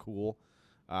mic are cool.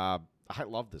 I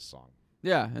love this song.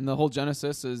 Yeah, and the whole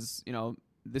genesis is,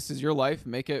 this is your life,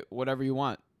 make it whatever you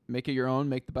want. Make it your own,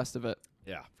 make the best of it.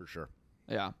 Yeah, for sure.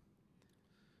 Yeah.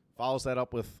 Follows that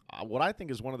up with what I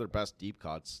think is one of their best deep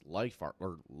cuts, Light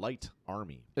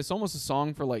Army. It's almost a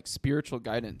song for like spiritual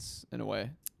guidance in a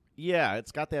way. Yeah,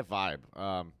 it's got that vibe.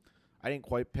 I didn't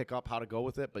quite pick up how to go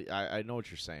with it, but I know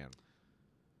what you're saying.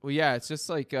 Well, yeah, it's just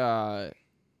like, what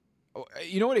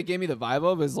it gave me the vibe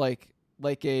of is like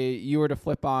you were to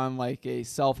flip on like a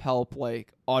self-help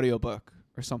like audiobook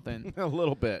or something. A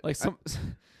little bit. Like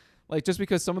like just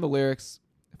because some of the lyrics,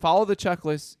 follow the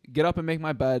checklist, get up and make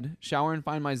my bed, shower and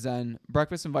find my zen,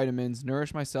 breakfast and vitamins,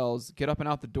 nourish my cells, get up and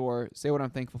out the door, say what I'm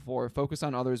thankful for, focus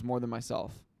on others more than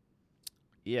myself.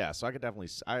 Yeah, so I could definitely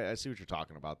I see what you're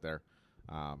talking about there.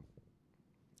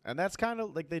 And that's kind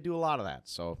of like they do a lot of that,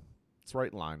 so it's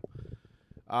right in line.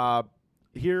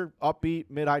 Here, upbeat,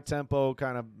 mid-high tempo,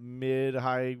 kind of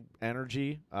mid-high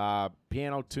energy,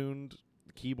 piano-tuned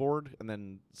keyboard, and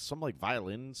then some like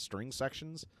violin string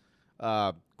sections.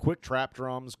 Quick trap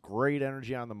drums, great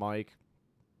energy on the mic.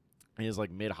 He is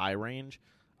like mid-high range.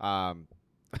 I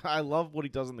love what he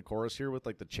does in the chorus here with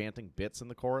like the chanting bits in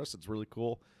the chorus. It's really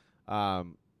cool.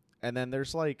 And then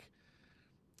there's like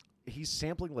he's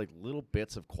sampling like little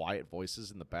bits of quiet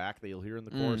voices in the back that you'll hear in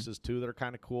the choruses too that are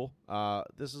kind of cool.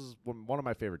 This is one of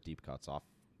my favorite deep cuts off.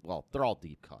 Well, they're all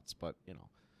deep cuts, but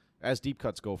as deep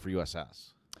cuts go for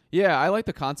USS. Yeah, I like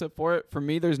the concept for it. For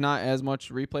me, there's not as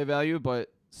much replay value,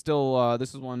 but still,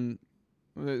 this is one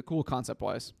cool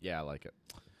concept-wise. Yeah, I like it.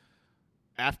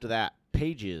 After that,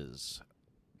 Pages.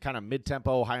 Kind of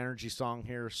mid-tempo, high-energy song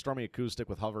here. Strummy acoustic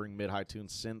with hovering mid-high tune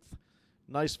synth.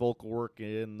 Nice vocal work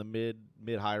in the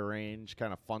mid-high range.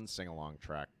 Kind of fun sing-along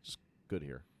track. Just good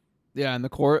here. Yeah, and the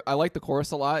chorus, I like the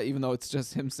chorus a lot, even though it's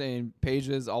just him saying,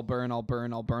 pages, I'll burn up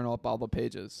all the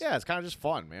pages. Yeah, it's kind of just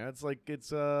fun, man. It's like,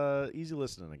 it's easy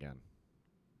listening again.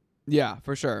 Yeah,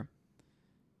 for sure.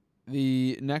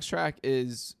 The next track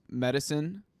is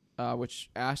Medicine. which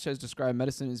Ash has described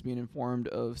medicine as being informed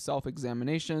of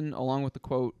self-examination, along with the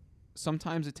quote,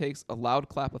 "Sometimes it takes a loud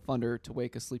clap of thunder to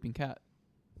wake a sleeping cat."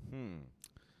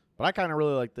 But I kind of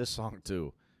really like this song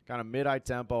too. Kind of mid-high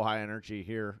tempo, high energy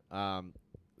here.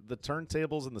 The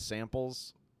turntables and the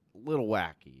samples, a little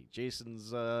wacky.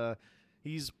 Jason's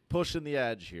he's pushing the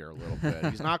edge here a little bit.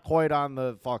 He's not quite on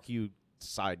the fuck you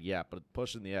side yet, but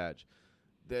pushing the edge.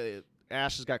 The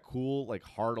Ash has got cool, like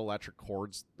hard electric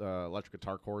chords, electric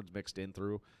guitar chords mixed in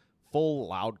through. Full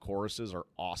loud choruses are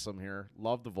awesome here.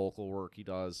 Love the vocal work he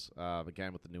does.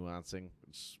 Again with the nuancing,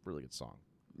 it's a really good song.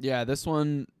 Yeah, this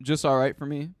one just all right for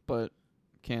me, but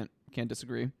can't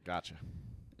disagree. Gotcha.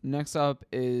 Next up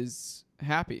is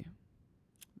Happy,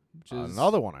 which is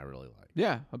another one I really like.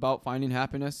 Yeah, about finding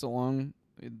happiness along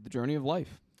the journey of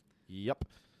life. Yep.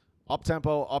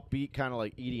 Up-tempo, upbeat, kind of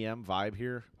like EDM vibe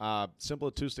here. Simple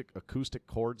acoustic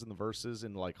chords in the verses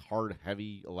and like hard,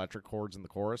 heavy electric chords in the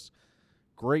chorus.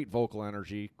 Great vocal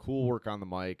energy. Cool work on the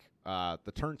mic.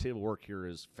 The turntable work here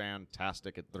is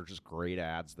fantastic. They're just great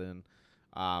adds then.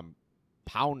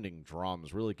 Pounding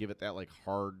drums really give it that like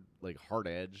hard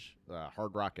edge,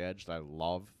 hard rock edge that I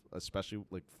love, especially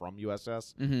like from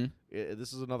USS. Mm-hmm.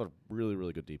 This is another really,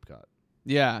 really good deep cut.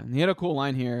 Yeah, and he had a cool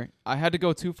line here. I had to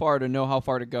go too far to know how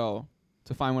far to go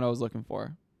to find what I was looking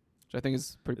for, which I think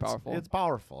is pretty powerful. It's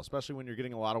powerful, especially when you're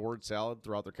getting a lot of word salad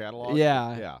throughout their catalog.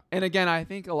 Yeah. Yeah. And again, I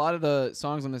think a lot of the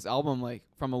songs on this album, like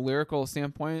from a lyrical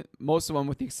standpoint, most of them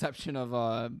with the exception of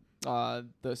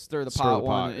the Stir the Pot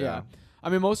one. Yeah. I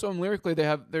mean, most of them lyrically,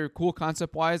 they're cool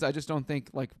concept-wise. I just don't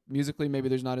think, like, musically, maybe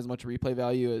there's not as much replay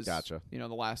value as, the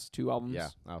last two albums. Yeah,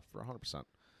 for 100%.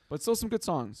 But still some good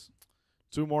songs.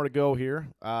 Two more to go here.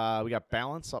 We got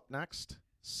Balance up next.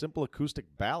 Simple acoustic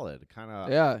ballad. Kind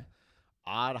of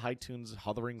odd high tunes,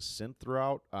 hovering synth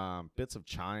throughout. Bits of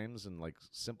chimes and, like,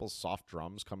 simple soft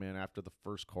drums come in after the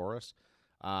first chorus.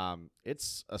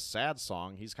 It's a sad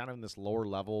song. He's kind of in this lower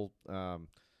level,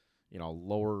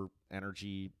 lower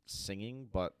energy singing,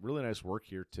 but really nice work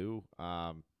here too.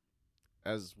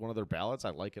 As one of their ballads,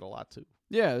 I like it a lot too.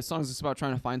 Yeah, the song's just about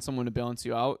trying to find someone to balance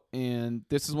you out, and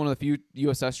this is one of the few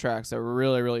USS tracks that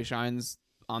really, really shines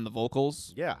on the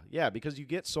vocals. Yeah, because you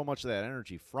get so much of that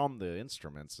energy from the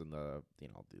instruments and the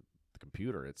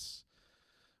computer. It's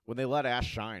when they let Ash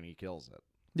shine, he kills it.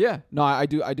 Yeah, no, I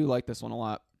do like this one a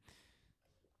lot.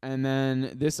 And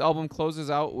then this album closes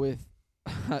out with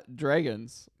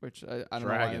Dragons, which I don't know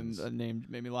why the name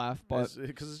made me laugh, but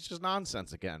because it's just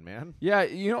nonsense again, man. Yeah,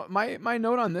 my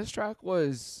note on this track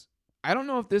was I don't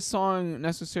know if this song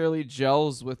necessarily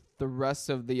gels with the rest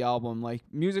of the album. Like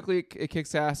musically, it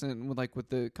kicks ass and with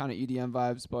the kind of EDM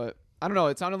vibes, but I don't know.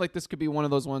 It sounded like this could be one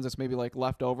of those ones that's maybe like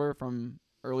left over from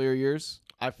earlier years.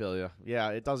 I feel you. Yeah,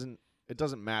 it doesn't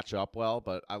match up well,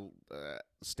 but I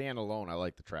stand alone. I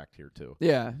like the track here too.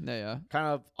 Yeah. Kind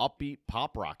of upbeat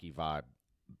pop rocky vibe.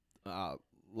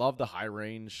 Love the high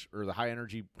range or the high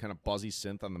energy kind of buzzy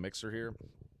synth on the mixer here.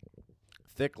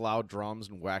 Thick, loud drums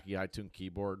and wacky high tune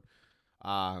keyboard.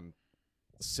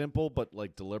 Simple but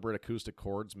like deliberate acoustic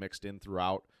chords mixed in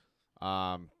throughout.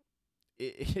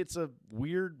 It's a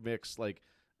weird mix. Like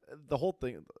the whole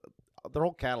thing, their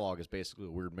whole catalog is basically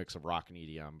a weird mix of rock and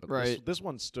EDM. But this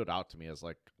one stood out to me as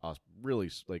like a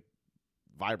really like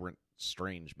vibrant,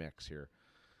 strange mix here.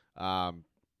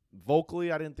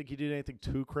 Vocally, I didn't think he did anything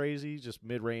too crazy, just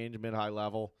mid-range, mid-high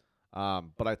level.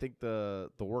 But I think the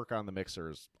work on the mixer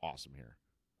is awesome here.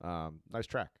 Nice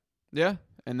track. Yeah,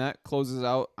 and that closes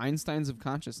out Einsteins of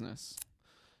Consciousness.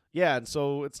 Yeah, and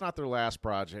so it's not their last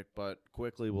project, but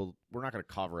quickly we're not going to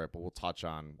cover it, but we'll touch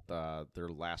on their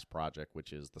last project,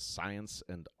 which is the Science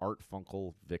and Art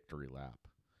Funkel Victory Lap.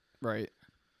 Right.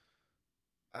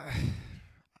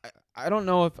 I don't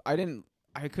know if I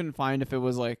couldn't find if it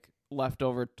was like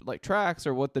leftover like tracks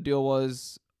or what the deal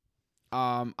was.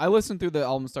 I listened through the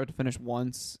album start to finish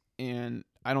once, and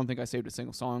I don't think I saved a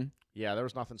single song. Yeah, there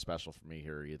was nothing special for me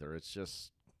here either. It's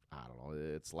just, I don't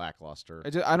know, it's lackluster.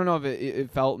 I don't know if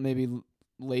it felt maybe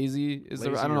lazy. I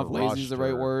don't know if lazy is the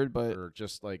right word, but or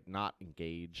just like not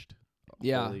engaged.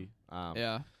 Yeah. Fully.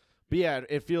 Yeah. But yeah,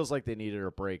 it feels like they needed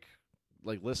a break.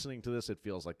 Like listening to this, it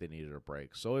feels like they needed a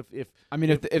break. So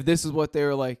if this is what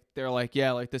they're like,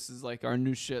 yeah, like this is like our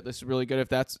new shit. This is really good. If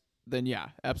that's, then yeah,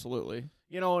 absolutely.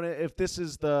 And if this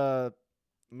is the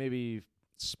maybe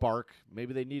spark,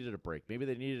 maybe they needed a break. Maybe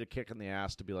they needed a kick in the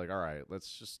ass to be like, all right,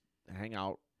 let's just hang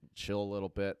out, chill a little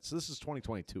bit. So this is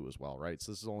 2022 as well, right?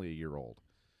 So this is only a year old.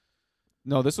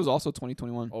 No, this was also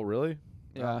 2021. Oh, really?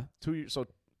 Yeah. 2 years. So,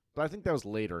 but I think that was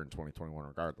later in 2021,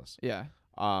 regardless. Yeah.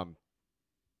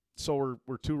 So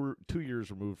we're 2 years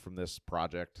removed from this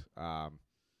project.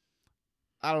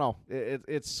 I don't know.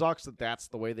 It sucks that that's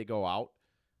the way they go out,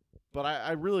 but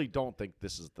I really don't think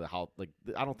this is I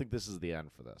don't think this is the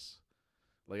end for this.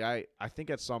 Like I think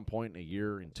at some point in a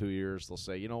year, in 2 years, they'll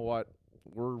say, you know what,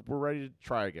 we're ready to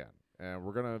try again, and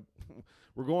we're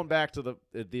going back to the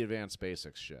advanced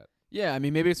basics shit. Yeah, I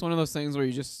mean, maybe it's one of those things where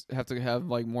you just have to have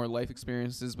like more life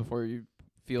experiences before you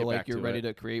feel like you're ready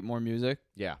to create more music.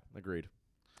 Yeah, agreed.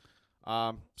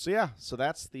 So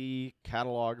that's the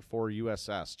catalog for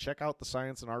USS. Check out the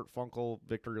Science and Art Funkle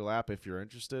Victory Lap if you're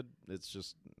interested. It's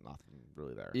just nothing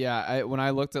really there. Yeah, when I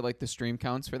looked at like the stream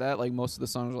counts for that, like most of the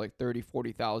songs were like 30,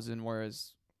 40,000,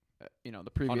 whereas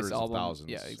the previous Hundreds album, of thousands.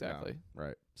 yeah, exactly. Yeah,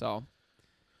 right. So,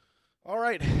 all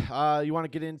right, you want to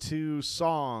get into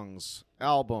songs,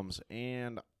 albums,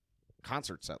 and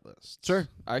concert set lists? Sure,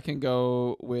 I can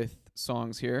go with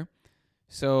songs here.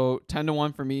 So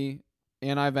 10-1 for me.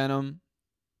 Anti-Venom,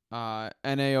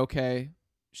 NAOK,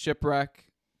 Shipwreck,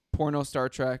 Porno Star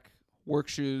Trek, Work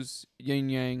Shoes, Yin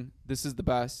Yang, This Is the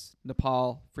Best,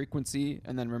 Nepal, Frequency,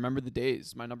 and then Remember the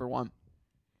Days, my number one.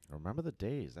 Remember the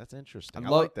Days. That's interesting. I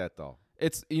like that though.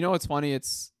 It's it's funny.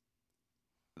 It's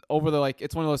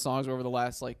it's one of those songs where over the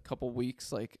last like couple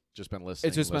weeks, like just been listening.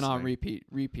 It's just been on repeat.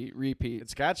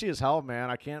 It's catchy as hell, man.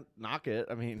 I can't knock it.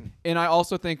 I mean, and I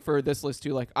also think for this list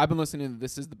too, like I've been listening to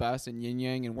This Is the Best and Yin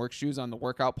Yang and Work Shoes on the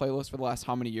workout playlist for the last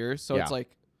how many years? So it's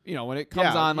like when it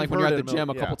comes on, like when you're at the gym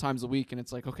a couple times a week, and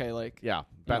it's like okay, like been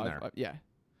there. Yeah,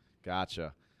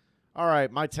 gotcha. All right,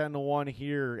 my 10-1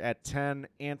 here at 10.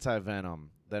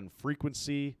 Anti-Venom, then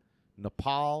Frequency,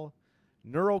 Nepal,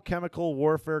 Neurochemical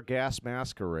Warfare Gas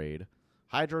Masquerade,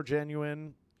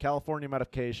 Hydrogenuine, California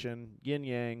Medication, Yin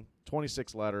Yang,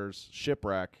 26 Letters,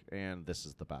 Shipwreck, and This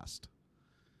Is the Best.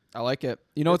 I like it.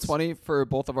 It's funny for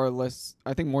both of our lists.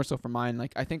 I think more so for mine.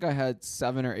 Like I think I had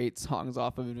 7 or 8 songs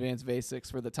off of Advanced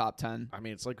Basics for the top 10. I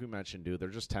mean, it's like we mentioned, dude. They're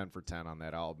just 10 for 10 on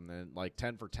that album, and like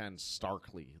 10 for 10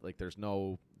 starkly. Like there's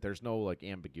no like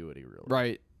ambiguity really.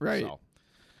 Right. So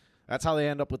that's how they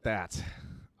end up with that.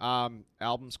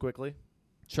 Albums quickly.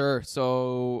 Sure.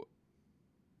 So,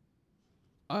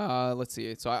 let's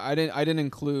see. So I didn't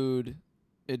include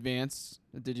Advance.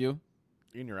 Did you?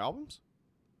 In your albums?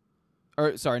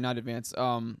 Or sorry, not Advance.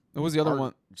 What was the other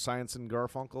one? Science and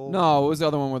Garfunkel. No, it was the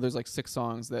other one where there's like 6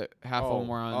 songs that half of them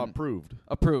were on Approved.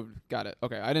 Approved. Got it.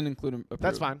 Okay, I didn't include them.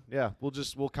 That's fine. Yeah,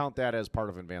 we'll count that as part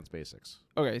of Advanced Basics.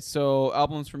 Okay, so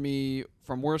albums for me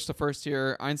from worst to first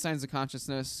here: Einstein's The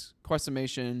Consciousness,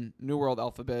 Questimation, New World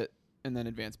Alphabet, and then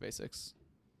Advanced Basics.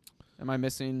 Am I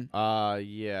missing?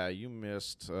 Yeah, you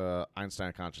missed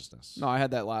Einstein Consciousness. No, I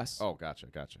had that last. Oh, gotcha.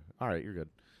 All right, you're good.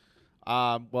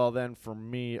 Well, then for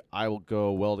me, I will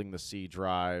go Welding the C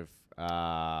Drive,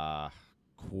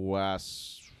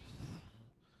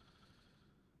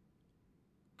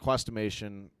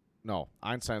 Questimation. No,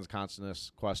 Einstein's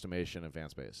Consciousness, Questimation,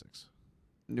 Advanced Basics.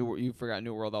 You forgot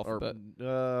New World Alphabet.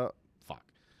 Fuck.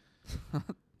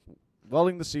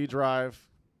 Welding the C Drive.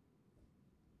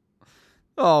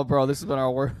 Oh, bro, this has been our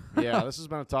work. Yeah, this has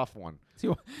been a tough one.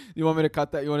 You want me to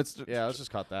cut that? Yeah, let's just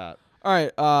cut that. All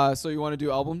right. So you want to do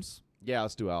albums? Yeah,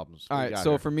 let's do albums. All right.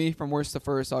 So for me, from worst to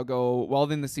first, I'll go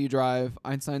Welding the C Drive,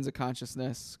 Einstein's A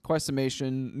Consciousness,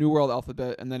 Questimation, New World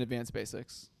Alphabet, and then Advanced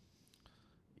Basics.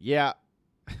 Yeah.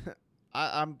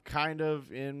 I'm kind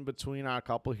of in between on a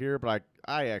couple here, but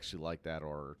I actually like that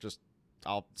order.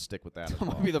 I'll stick with that as well.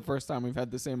 That might be the first time we've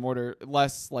had the same order.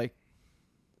 Less like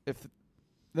if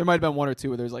there might have been 1 or 2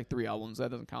 where there's like 3 albums. That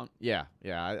doesn't count. Yeah.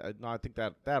 I think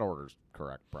that order's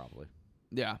correct, probably.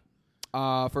 Yeah.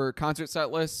 For concert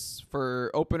set lists,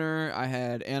 for opener, I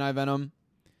had Anti-Venom.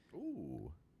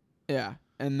 Ooh. Yeah.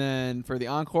 And then for the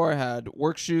encore, I had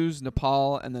Work Shoes,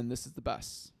 Nepal, and then This Is the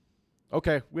Best.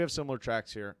 Okay, we have similar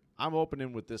tracks here. I'm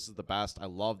opening with This Is the Best. I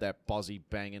love that buzzy,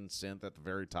 banging synth at the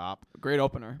very top. Great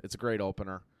opener. It's a great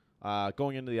opener.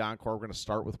 Going into the encore, we're going to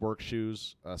start with Work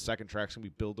Shoes. Second track's going to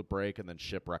be Build a Break, and then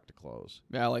Shipwreck to close.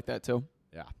 Yeah, I like that too.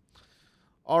 Yeah.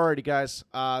 Alrighty, guys.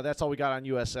 That's all we got on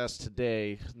USS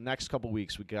today. Next couple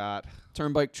weeks, we got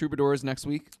Turnpike Troubadours next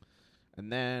week.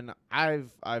 And then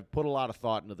I've put a lot of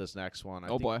thought into this next one. I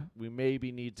think boy. We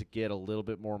maybe need to get a little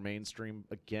bit more mainstream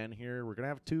again here. We're going to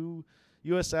have 2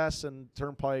 USS and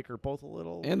Turnpike are both a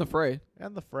little... And The Fray.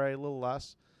 And The Fray, a little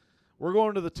less. We're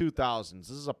going to the 2000s. This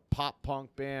is a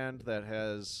pop-punk band that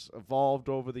has evolved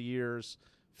over the years.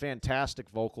 Fantastic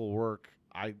vocal work.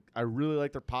 I really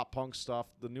like their pop-punk stuff.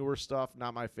 The newer stuff,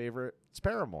 not my favorite. It's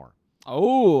Paramore.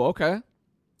 Oh, okay.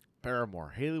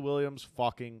 Paramore. Hayley Williams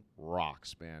fucking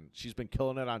rocks, man. She's been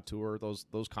killing it on tour.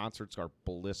 Those concerts are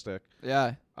ballistic.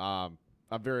 Yeah. I'm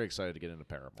very excited to get into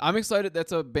Paramore. I'm excited.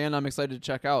 That's a band I'm excited to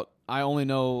check out. I only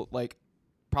know, like,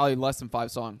 probably less than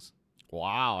 5 songs.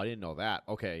 Wow, I didn't know that.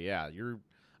 Okay, yeah,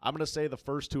 I'm gonna say the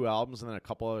first 2 albums and then a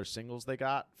couple other singles they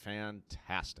got.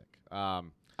 Fantastic. I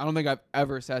don't think I've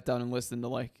ever sat down and listened to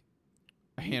like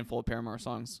a handful of Paramore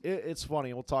songs. It's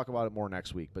funny. We'll talk about it more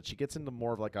next week. But she gets into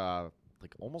more of like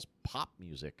almost pop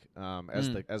music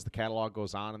as the catalog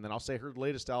goes on. And then I'll say her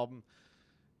latest album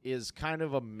is kind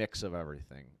of a mix of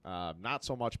everything. Not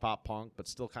so much pop punk, but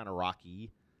still kind of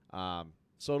rocky.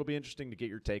 So it'll be interesting to get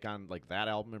your take on like that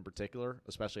album in particular,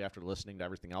 especially after listening to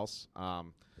everything else.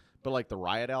 But like the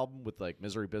Riot album with like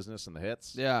Misery Business and the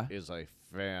hits, is a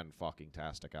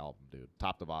fan-fucking-tastic album, dude,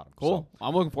 top to bottom. Cool. So,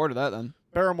 I'm looking forward to that then.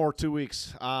 Paramore 2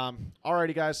 weeks.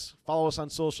 Alrighty, guys, follow us on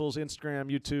socials: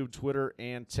 Instagram, YouTube, Twitter,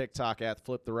 and TikTok at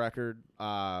Flip the Record.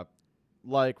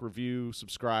 Like, review,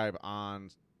 subscribe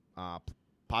on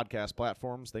podcast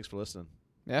platforms. Thanks for listening.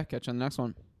 Yeah, catch you on the next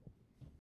one.